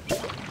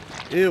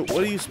 Ew,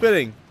 what are you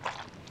spitting?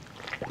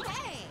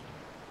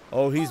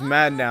 Oh, he's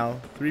mad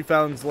now. 3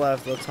 fountains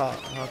left. Let's hop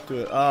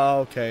to it. Oh,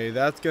 okay.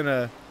 That's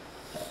gonna...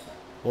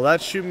 Will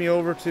that shoot me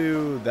over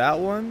to that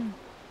one?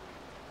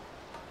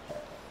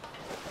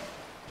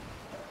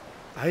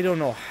 I don't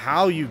know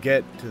how you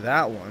get to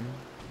that one.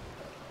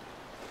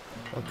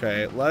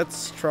 Okay,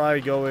 let's try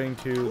going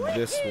to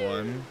this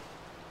one.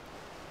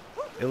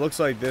 It looks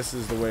like this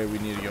is the way we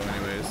need to go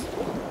anyways.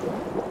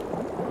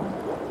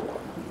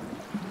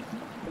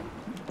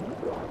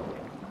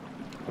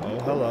 Oh,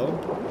 hello.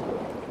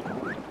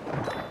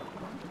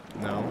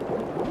 No.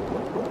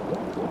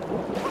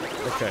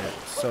 Okay,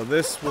 so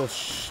this will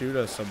shoot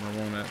us somewhere,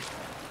 won't it?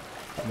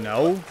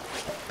 No?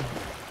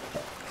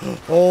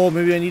 Oh,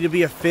 maybe I need to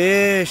be a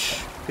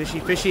fish. Fishy,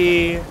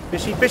 fishy.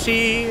 Fishy,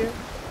 fishy.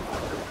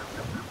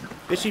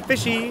 Fishy,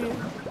 fishy.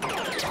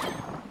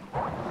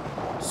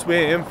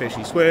 Swim,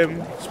 fishy,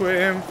 swim.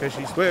 Swim,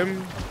 fishy,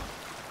 swim.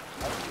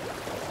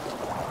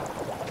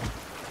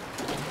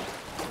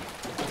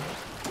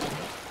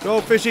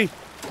 Go, fishy.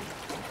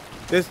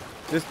 This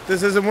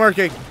isn't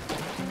working.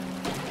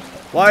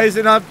 Why is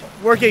it not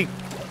working?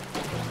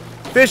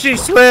 Fishy,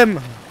 swim.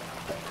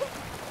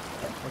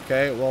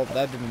 Okay, well,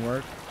 that didn't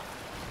work.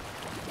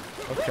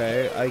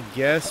 Okay, I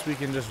guess we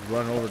can just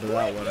run over to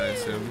that one, I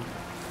assume.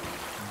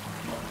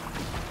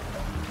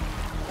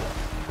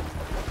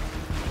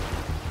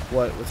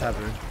 What's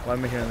happening? Why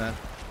am I hearing that?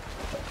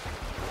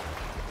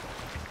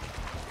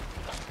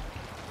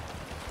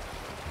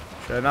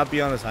 Should I not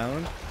be on this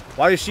island?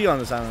 Why is she on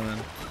this island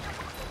then?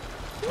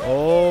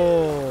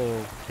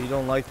 Oh, she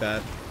don't like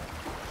that.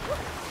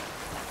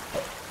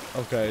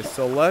 Okay,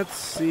 so let's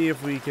see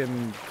if we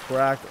can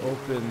crack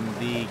open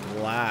the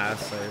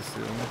glass, I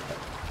assume.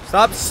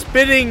 Stop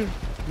spitting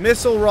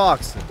missile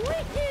rocks.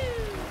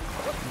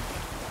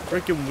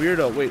 Freaking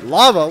weirdo. Wait,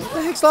 lava? What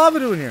the heck's lava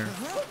doing here?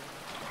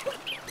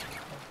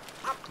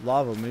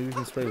 Lava, maybe we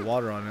can spray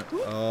water on it.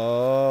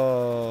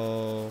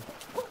 Oh.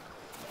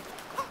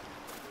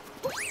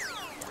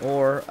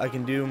 Or I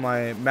can do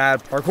my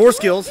mad parkour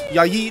skills.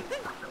 Yeah, yeet.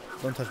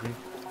 Don't touch me.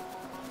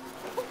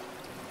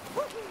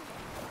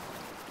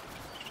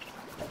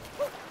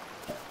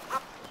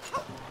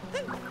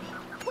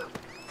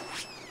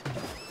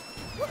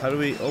 How do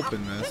we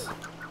open this?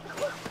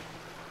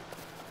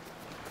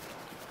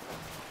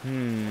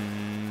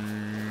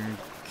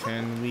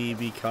 Can we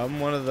become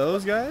one of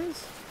those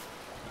guys?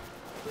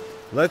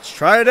 Let's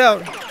try it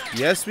out.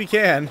 Yes, we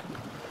can.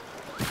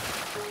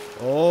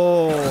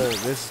 Oh,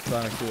 this is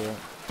kind of cool.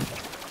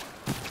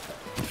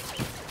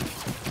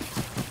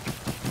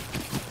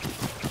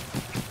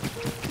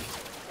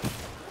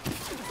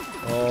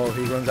 Oh,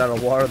 he runs out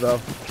of water though.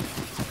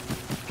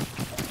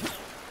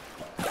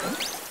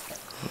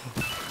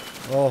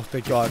 Oh,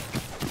 thank God.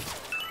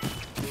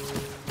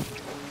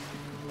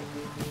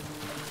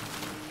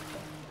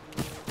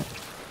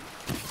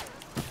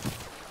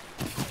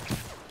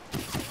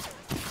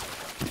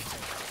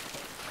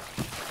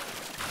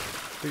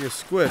 Like a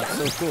squid,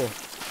 so cool.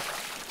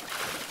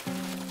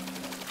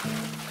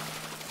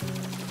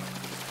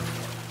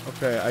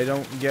 Okay, I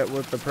don't get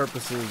what the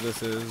purpose of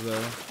this is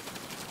though.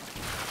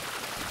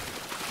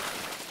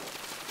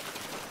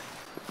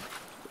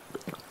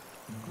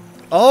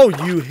 Oh,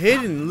 you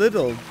hidden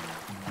little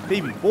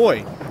baby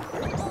boy.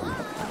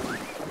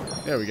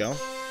 There we go.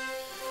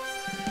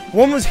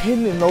 One was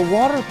hidden in the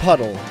water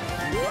puddle.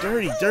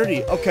 Dirty,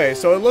 dirty. Okay,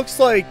 so it looks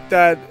like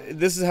that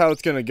this is how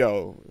it's gonna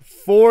go.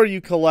 4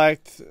 you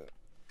collect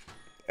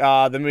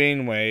the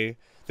main way.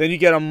 Then you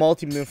get a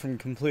multi-move from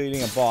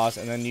completing a boss,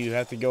 and then you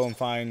have to go and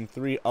find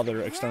 3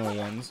 other external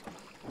ones.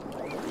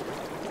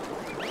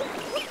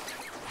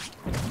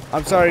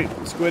 I'm sorry,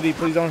 Squiddy,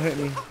 please don't hit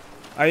me.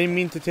 I didn't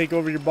mean to take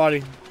over your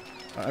body.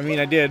 I mean,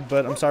 I did,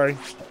 but I'm sorry.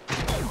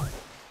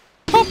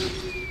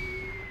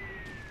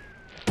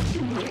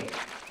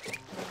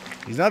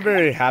 He's not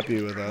very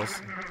happy with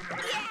us.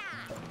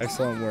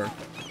 Excellent work.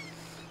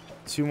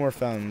 2 more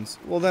fountains.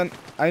 Well then,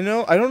 I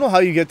don't know how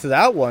you get to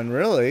that one,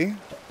 really.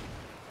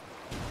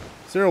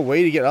 Is there a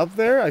way to get up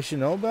there I should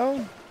know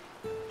about?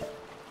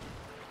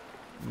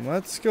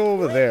 Let's go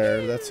over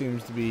there. That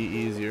seems to be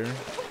easier.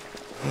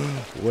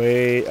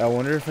 Wait, I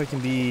wonder if I can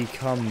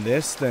become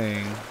this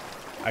thing.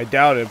 I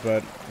doubt it,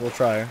 but we'll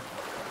try.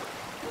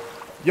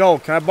 Yo,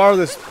 can I borrow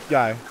this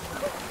guy?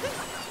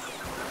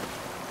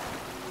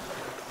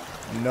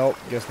 Nope,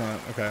 guess not.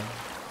 Okay.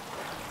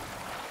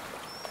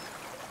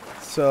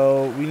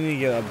 So, we need to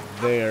get up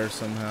there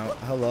somehow.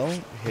 Hello?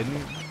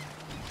 Hidden?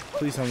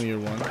 Please tell me you're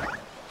one.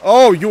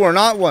 Oh, you are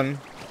not one.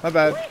 My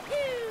bad.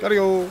 Gotta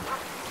go.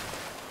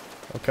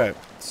 Okay,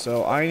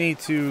 so I need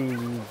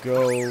to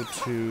go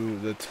to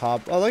the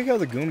top. I like how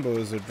the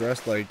Goombas are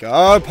dressed like...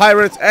 Oh,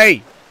 pirates!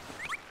 Hey!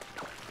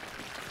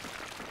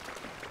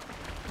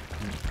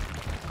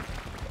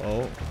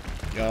 Oh,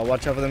 gotta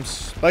watch out for them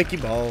spiky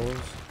balls.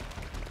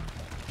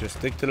 Just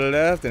stick to the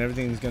left and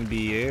everything's gonna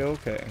be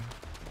a-okay.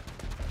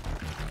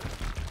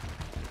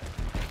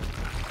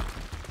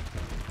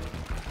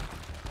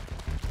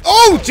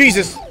 Oh,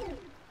 Jesus!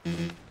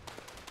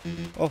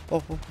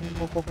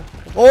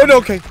 Oh, no,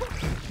 okay.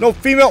 No,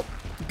 female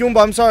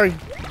Goomba, I'm sorry.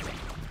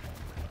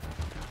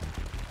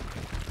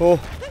 Oh,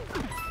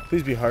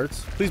 please be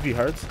hearts. Please be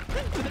hearts.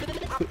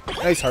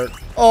 Nice heart.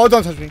 Oh,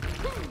 don't touch me.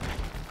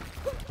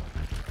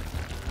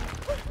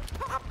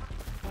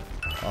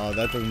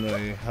 That doesn't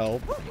really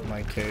help in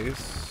my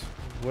case.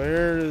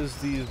 Where is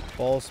these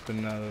balls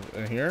spinning out of?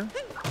 In here?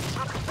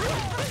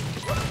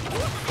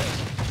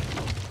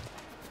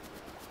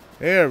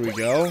 There we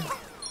go.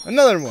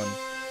 Another one.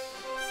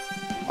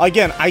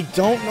 Again, I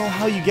don't know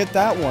how you get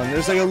that one.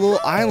 There's like a little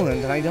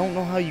island, and I don't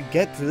know how you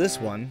get to this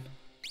one.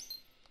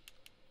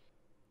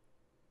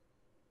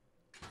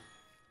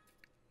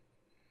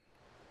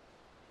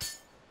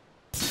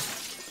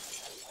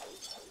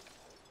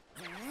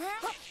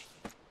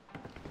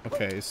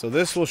 Okay, so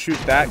this will shoot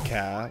that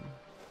cat.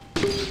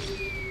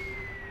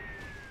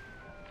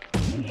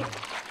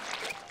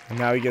 And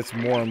now he gets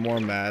more and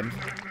more mad.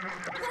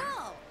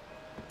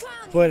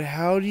 But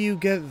how do you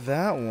get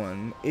that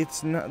one?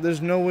 It's not,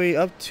 there's no way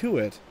up to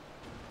it.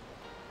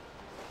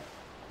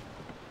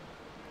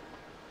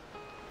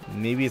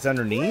 Maybe it's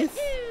underneath?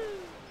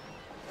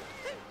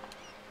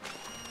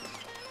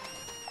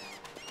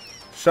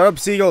 Shut up,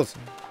 seagulls.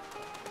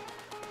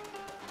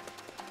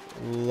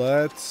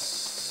 Let's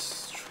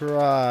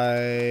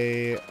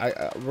try.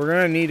 We're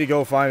gonna need to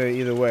go find it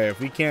either way. If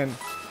we can't,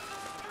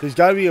 there's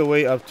gotta be a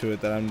way up to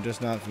it that I'm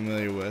just not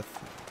familiar with.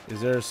 Is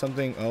there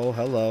something? Oh,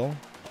 hello.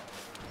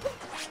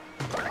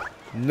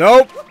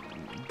 Nope.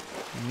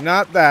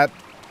 Not that.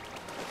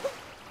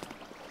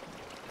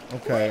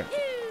 Okay.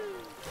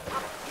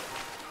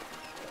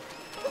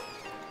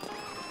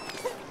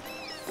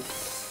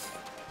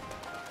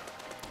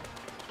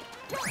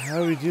 How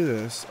do we do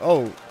this?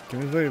 Oh,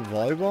 can we play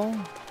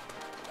volleyball?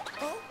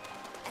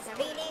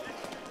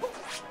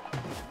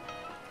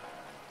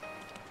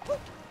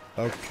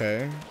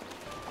 Okay.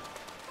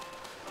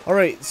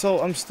 Alright,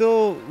 so I'm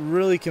still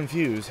really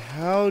confused.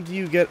 How do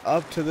you get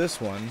up to this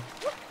one?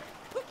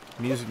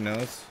 Music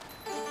notes.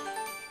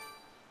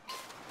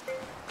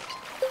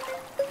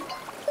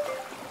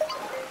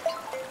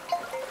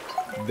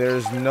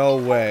 There's no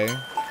way.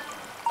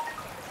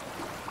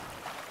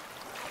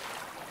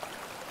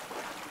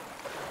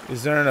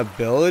 Is there an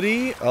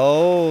ability?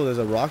 Oh, there's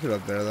a rocket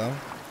up there, though.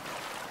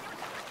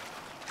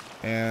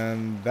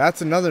 And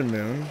that's another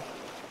moon.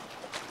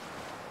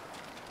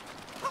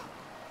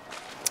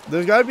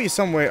 There's got to be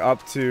some way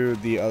up to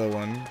the other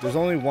one. There's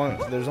only one.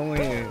 There's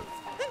only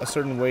a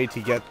certain way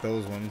to get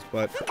those ones,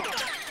 but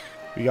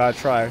we gotta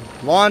try.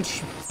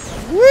 Launch!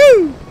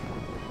 Woo!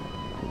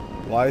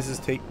 Why is this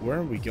take? Where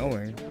are we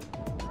going?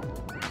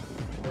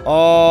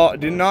 Oh,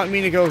 did not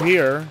mean to go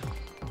here,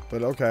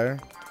 but okay.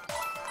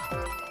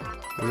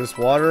 Is this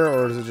water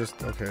or is it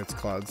just okay? It's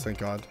clouds. Thank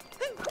God.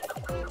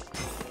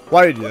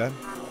 Why did you do that?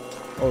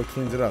 Oh, it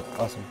cleans it up.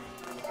 Awesome.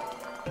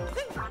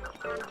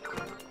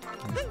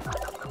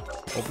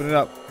 Open it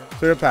up.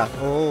 Clear a path.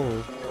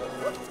 Oh.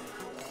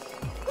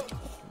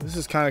 This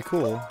is kind of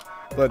cool.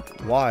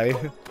 But why?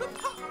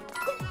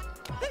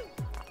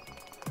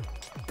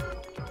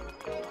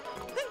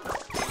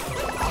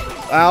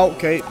 Ow.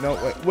 Okay.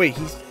 No. Wait.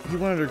 He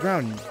went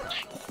underground.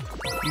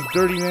 You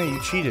dirty man.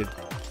 You cheated.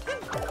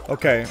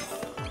 Okay.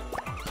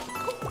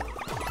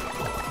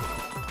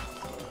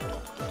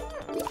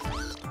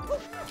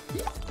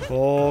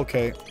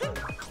 Okay.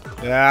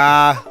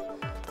 Yeah.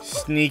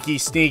 Sneaky,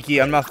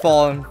 sneaky. I'm not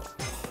falling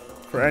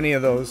for any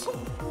of those.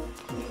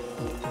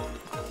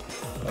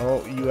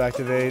 Oh, you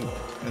activate,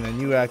 and then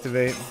you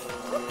activate,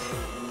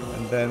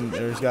 and then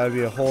there's got to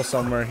be a hole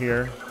somewhere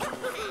here.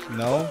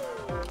 No,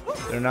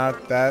 they're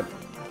not that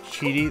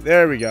cheaty.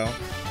 There we go.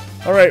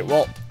 All right,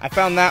 well, I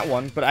found that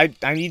one, but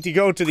I need to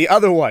go to the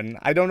other one.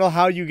 I don't know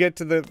how you get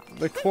to the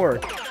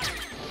cork.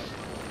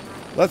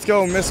 Let's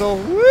go, missile.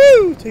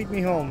 Woo! Take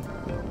me home.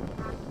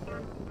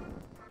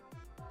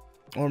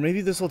 Or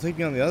maybe this will take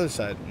me on the other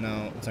side.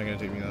 No, it's not going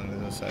to take me on the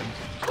other side.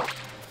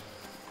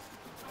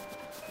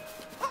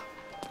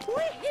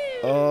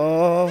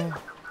 Oh,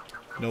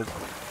 nope.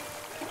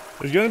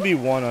 There's going to be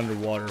one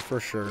underwater for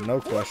sure, no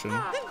question.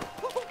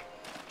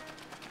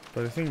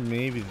 But I think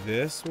maybe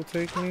this will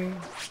take me.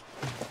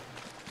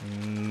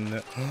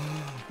 No.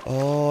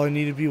 Oh, I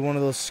need to be one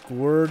of those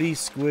squirty,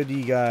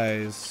 squiddy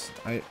guys.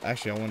 I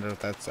wonder if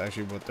that's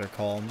actually what they're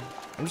called.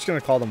 I'm just going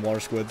to call them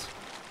water squids.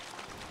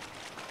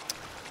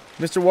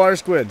 Mr. Water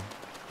Squid.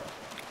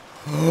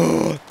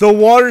 The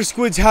water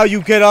squid's how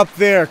you get up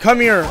there. Come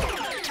here.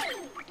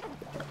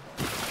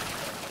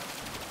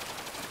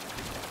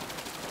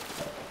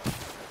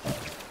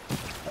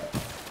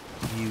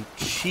 You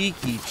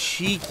cheeky,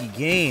 cheeky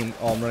game.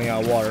 Oh, I'm running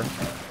out of water.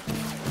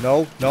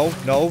 No, no,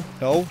 no,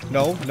 no,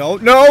 no, no,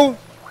 no.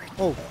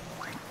 Oh.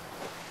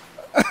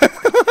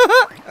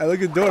 I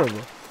look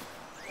adorable.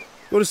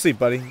 Go to sleep,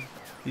 buddy.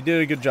 You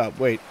did a good job.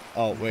 Wait.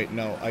 Oh, wait,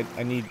 no.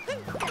 I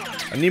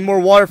need more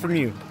water from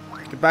you.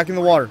 Get back in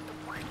the water.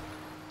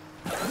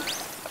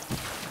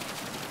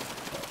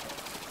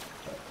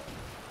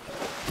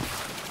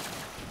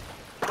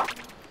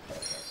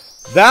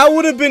 That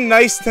would have been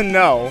nice to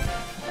know.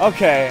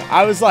 Okay,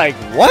 I was like,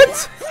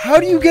 what? How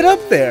do you get up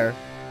there?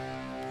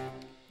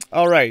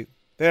 Alright,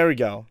 there we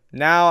go.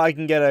 Now I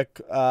can get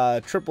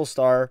a triple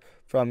star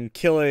from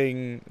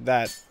killing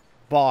that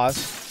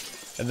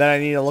boss. And then I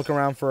need to look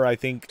around for, I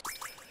think,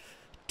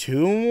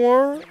 2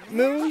 more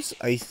moves?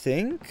 I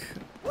think?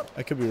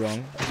 I could be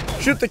wrong.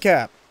 Shoot the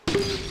cap.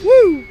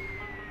 Woo!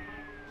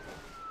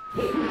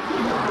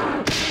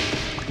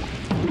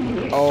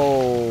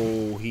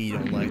 Oh, he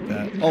don't like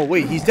that. Oh,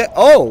 wait, he's dead.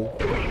 Oh!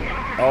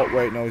 Oh,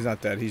 wait, no, he's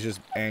not dead. He's just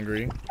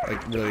angry.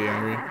 Like, really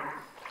angry.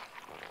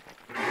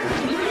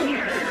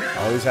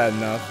 Oh, he's had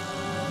enough.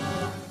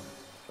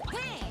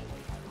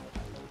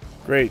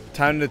 Great.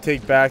 Time to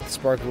take back the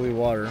sparkly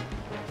water.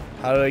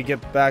 How do I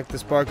get back the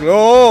sparkly...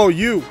 Oh,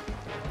 you!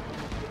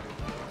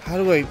 How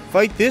do I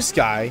fight this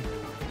guy?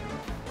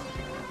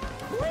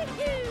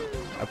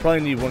 I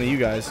probably need one of you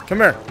guys. Come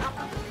here.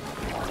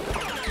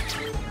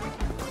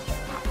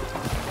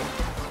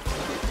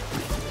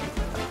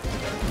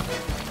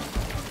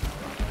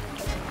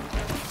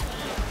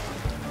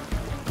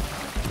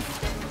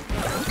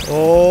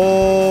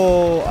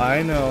 Oh,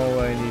 I know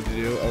what I need to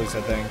do. Oh, it's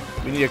that thing.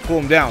 We need to cool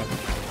him down.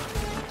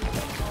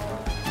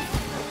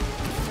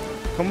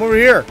 Come over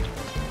here.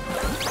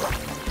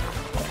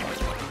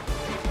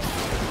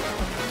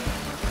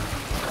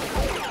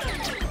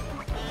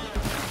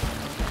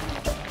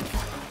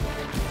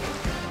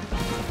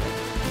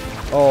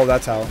 Oh,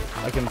 that's how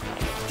I can.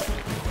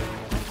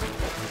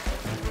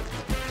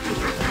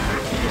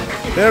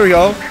 There we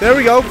go. There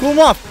we go. Cool him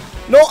off.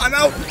 No, I'm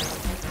out.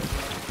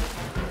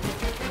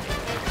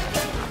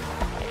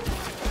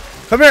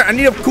 Come here. I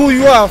need to cool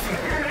you off.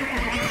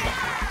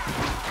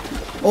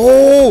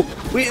 Oh,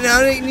 wait.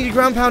 Now I need to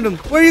ground pound him.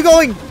 Where are you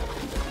going?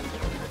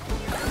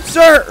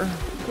 Sir.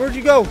 Where'd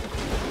you go?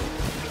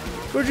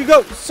 Where'd you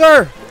go?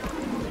 Sir.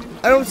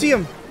 I don't see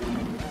him.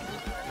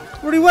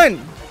 Where'd he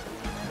went?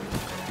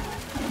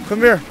 Come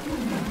here.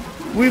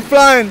 We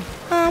flying.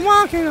 I'm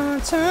walking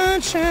on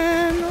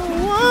sunshine.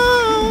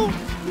 Whoa.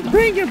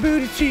 Bring your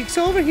booty cheeks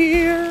over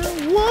here.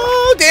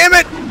 Whoa. Damn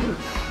it.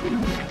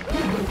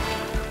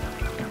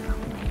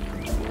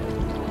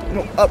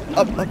 No. Up.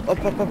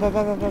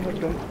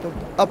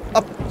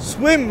 Up.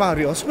 Swim,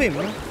 Mario. Swim.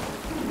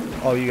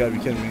 Oh, you gotta be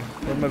kidding me.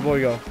 Where'd my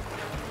boy go?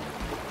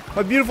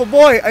 My beautiful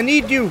boy. I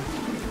need you.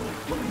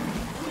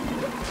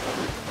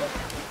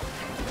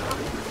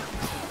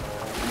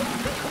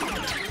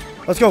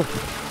 Let's go.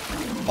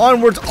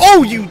 Onwards.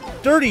 Oh, you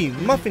dirty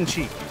muffin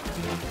cheek.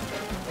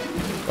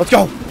 Let's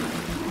go.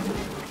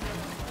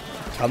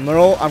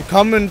 I'm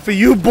coming for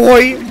you,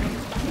 boy.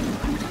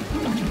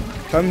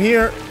 Come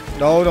here.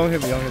 No, don't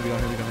hit me. Don't hit me.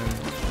 Don't hit me. Don't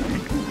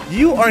hit me.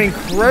 You are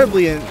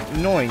incredibly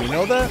annoying. You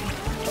know that?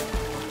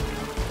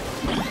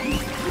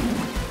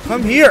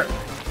 Come here.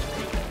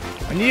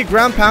 I need to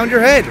ground pound your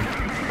head.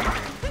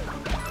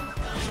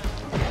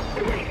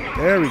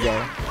 There we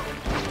go.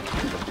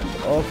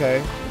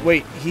 Okay.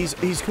 Wait,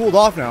 he's cooled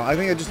off now. I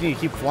think I just need to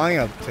keep flying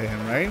up to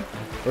him, right?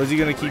 Or is he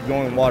gonna keep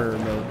going water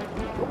mode?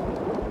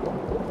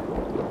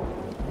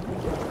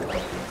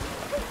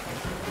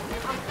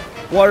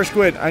 Water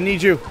squid, I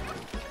need you.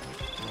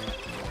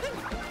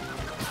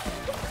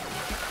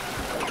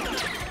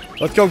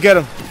 Let's go get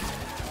him.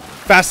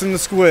 Fasten the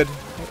squid.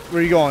 Where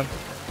are you going?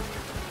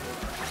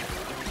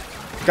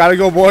 Gotta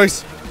go,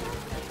 boys.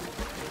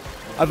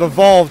 I've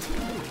evolved.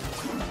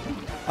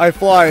 I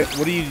fly.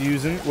 What are you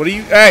using? What are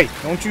you? Hey,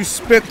 don't you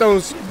spit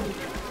those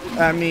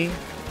at me.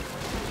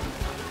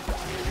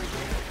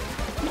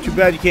 Too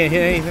bad you can't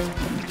hit anything.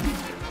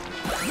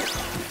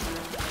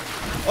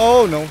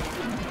 Oh, no.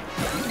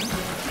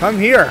 Come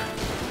here.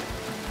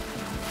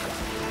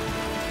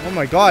 Oh,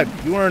 my God.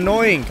 You are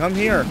annoying. Come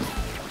here.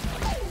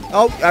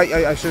 Oh,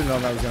 I should have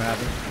known that was going to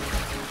happen.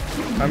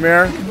 Come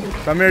here.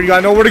 Come here. You got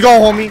to know where to go,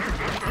 homie.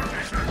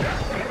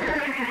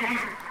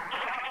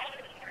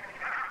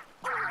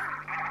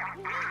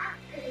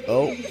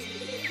 Oh.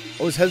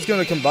 Oh, his head's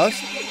gonna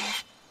combust?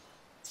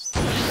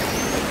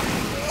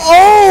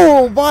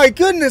 Oh my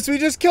goodness, we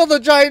just killed a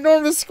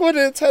ginormous squid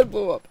and its head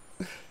blew up.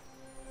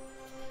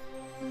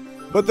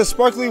 But the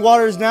sparkly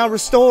water is now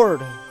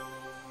restored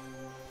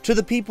to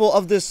the people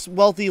of this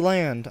wealthy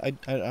land. I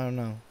don't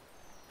know.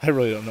 I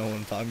really don't know what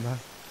I'm talking about.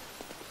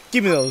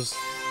 Give me those.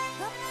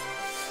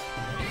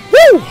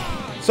 Woo!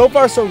 So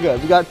far so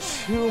good. We got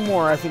 2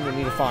 more I think we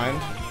need to find.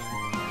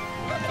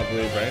 I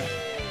believe, right?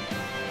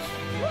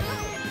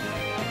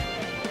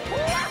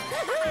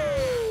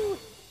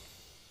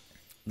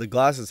 The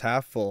glass is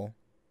half full.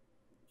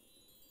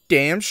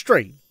 Damn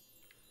straight.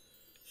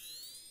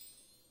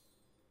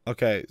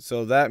 Okay,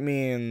 so that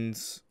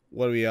means...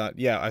 What do we got?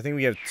 Yeah, I think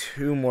we have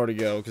 2 more to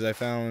go, because I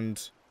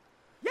found...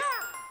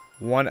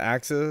 1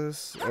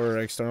 axis, or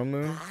external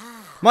moon.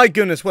 My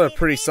goodness, what a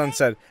pretty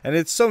sunset. And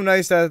it's so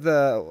nice that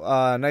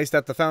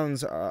the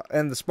fountains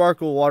and the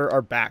sparkle water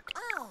are back.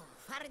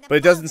 But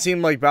it doesn't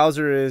seem like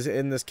Bowser is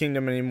in this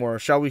kingdom anymore.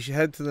 Shall we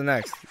head to the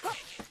next?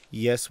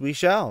 Yes, we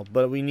shall.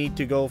 But we need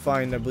to go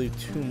find, I believe,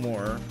 2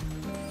 more.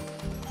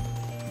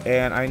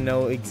 And I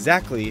know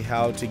exactly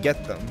how to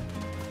get them.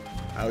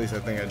 At least I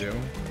think I do.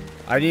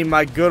 I need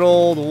my good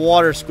old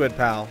water squid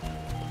pal.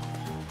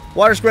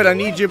 Water squid, I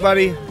need you,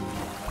 buddy.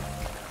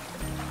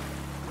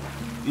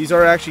 These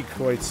are actually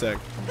quite sick.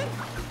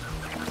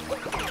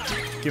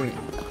 Give me,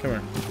 come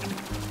here.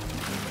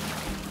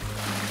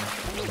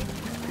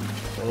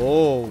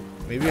 Oh,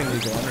 maybe I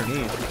need to go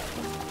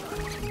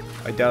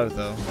underneath. I doubt it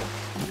though.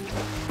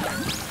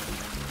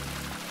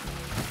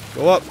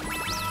 Go up.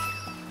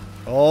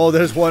 Oh,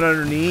 there's one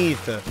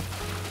underneath. I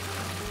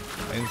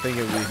didn't think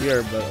it would be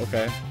here, but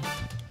okay.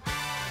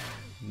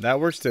 That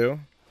works too.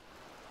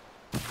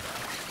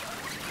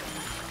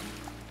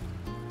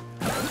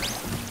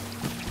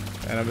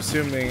 And I'm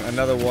assuming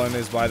another one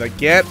is by the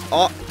get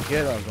on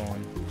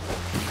going.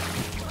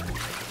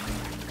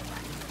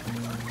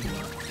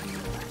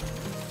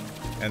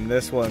 And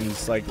this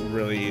one's like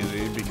really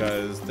easy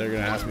because they're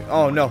gonna ask me.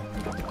 Oh no!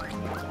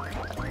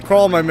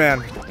 Crawl, my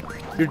man.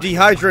 You're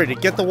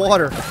dehydrated. Get the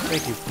water.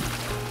 Thank you.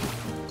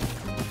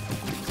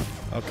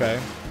 Okay.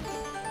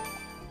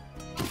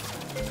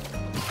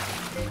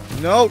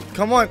 No,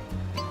 come on.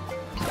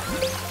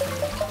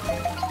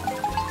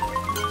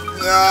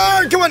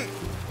 Ah, come on.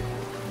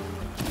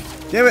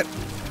 Damn it.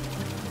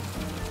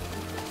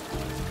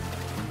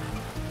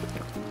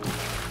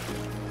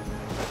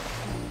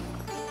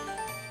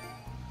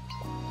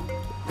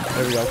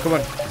 There we go. Come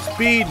on.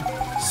 Speed.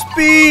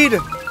 Speed.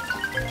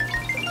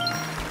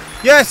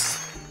 Yes.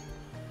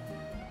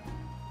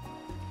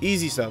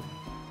 Easy stuff.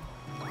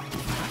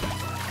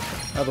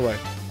 Out of the way.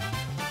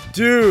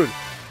 Dude,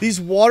 these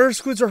water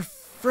squids are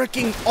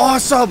freaking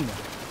awesome.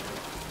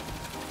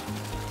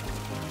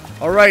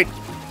 Alright.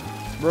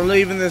 We're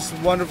leaving this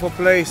wonderful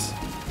place.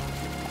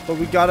 But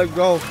we gotta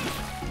go.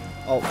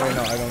 Oh, wait,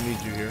 no, I don't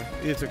need you here.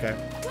 It's okay.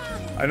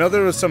 I know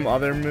there was some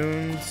other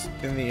moons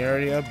in the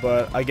area,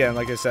 but again,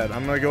 like I said,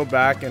 I'm gonna go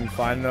back and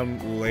find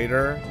them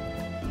later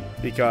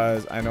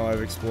because I know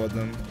I've explored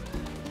them.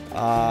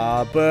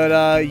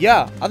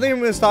 Yeah, I think I'm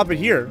gonna stop it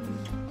here.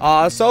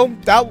 So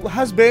that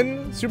has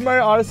been Super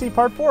Mario Odyssey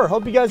Part 4.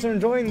 Hope you guys are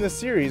enjoying this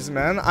series,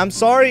 man. I'm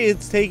sorry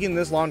it's taking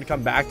this long to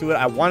come back to it.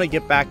 I want to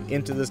get back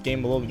into this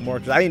game a little bit more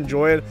because I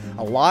enjoy it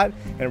a lot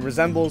and it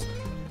resembles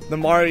the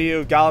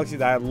Mario Galaxy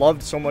that I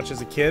loved so much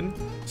as a kid.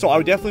 So I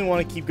would definitely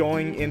want to keep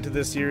going into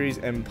this series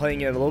and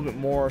playing it a little bit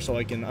more so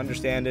I can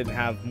understand it and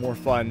have more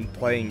fun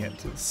playing it.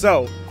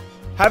 So,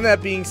 having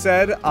that being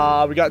said,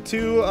 we got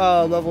 2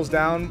 levels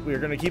down. We're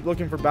going to keep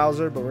looking for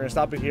Bowser, but we're going to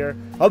stop it here.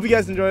 I hope you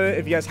guys enjoyed it.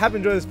 If you guys have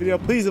enjoyed this video,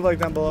 please leave a like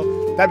down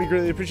below. That'd be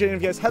greatly appreciated.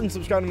 If you guys haven't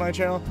subscribed to my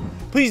channel,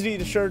 please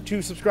be sure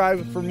to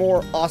subscribe for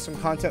more awesome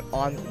content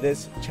on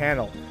this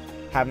channel.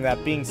 Having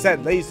that being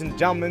said, ladies and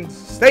gentlemen,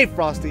 stay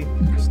frosty,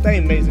 stay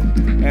amazing,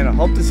 and I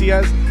hope to see you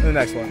guys in the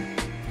next one.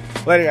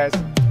 Later,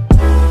 guys.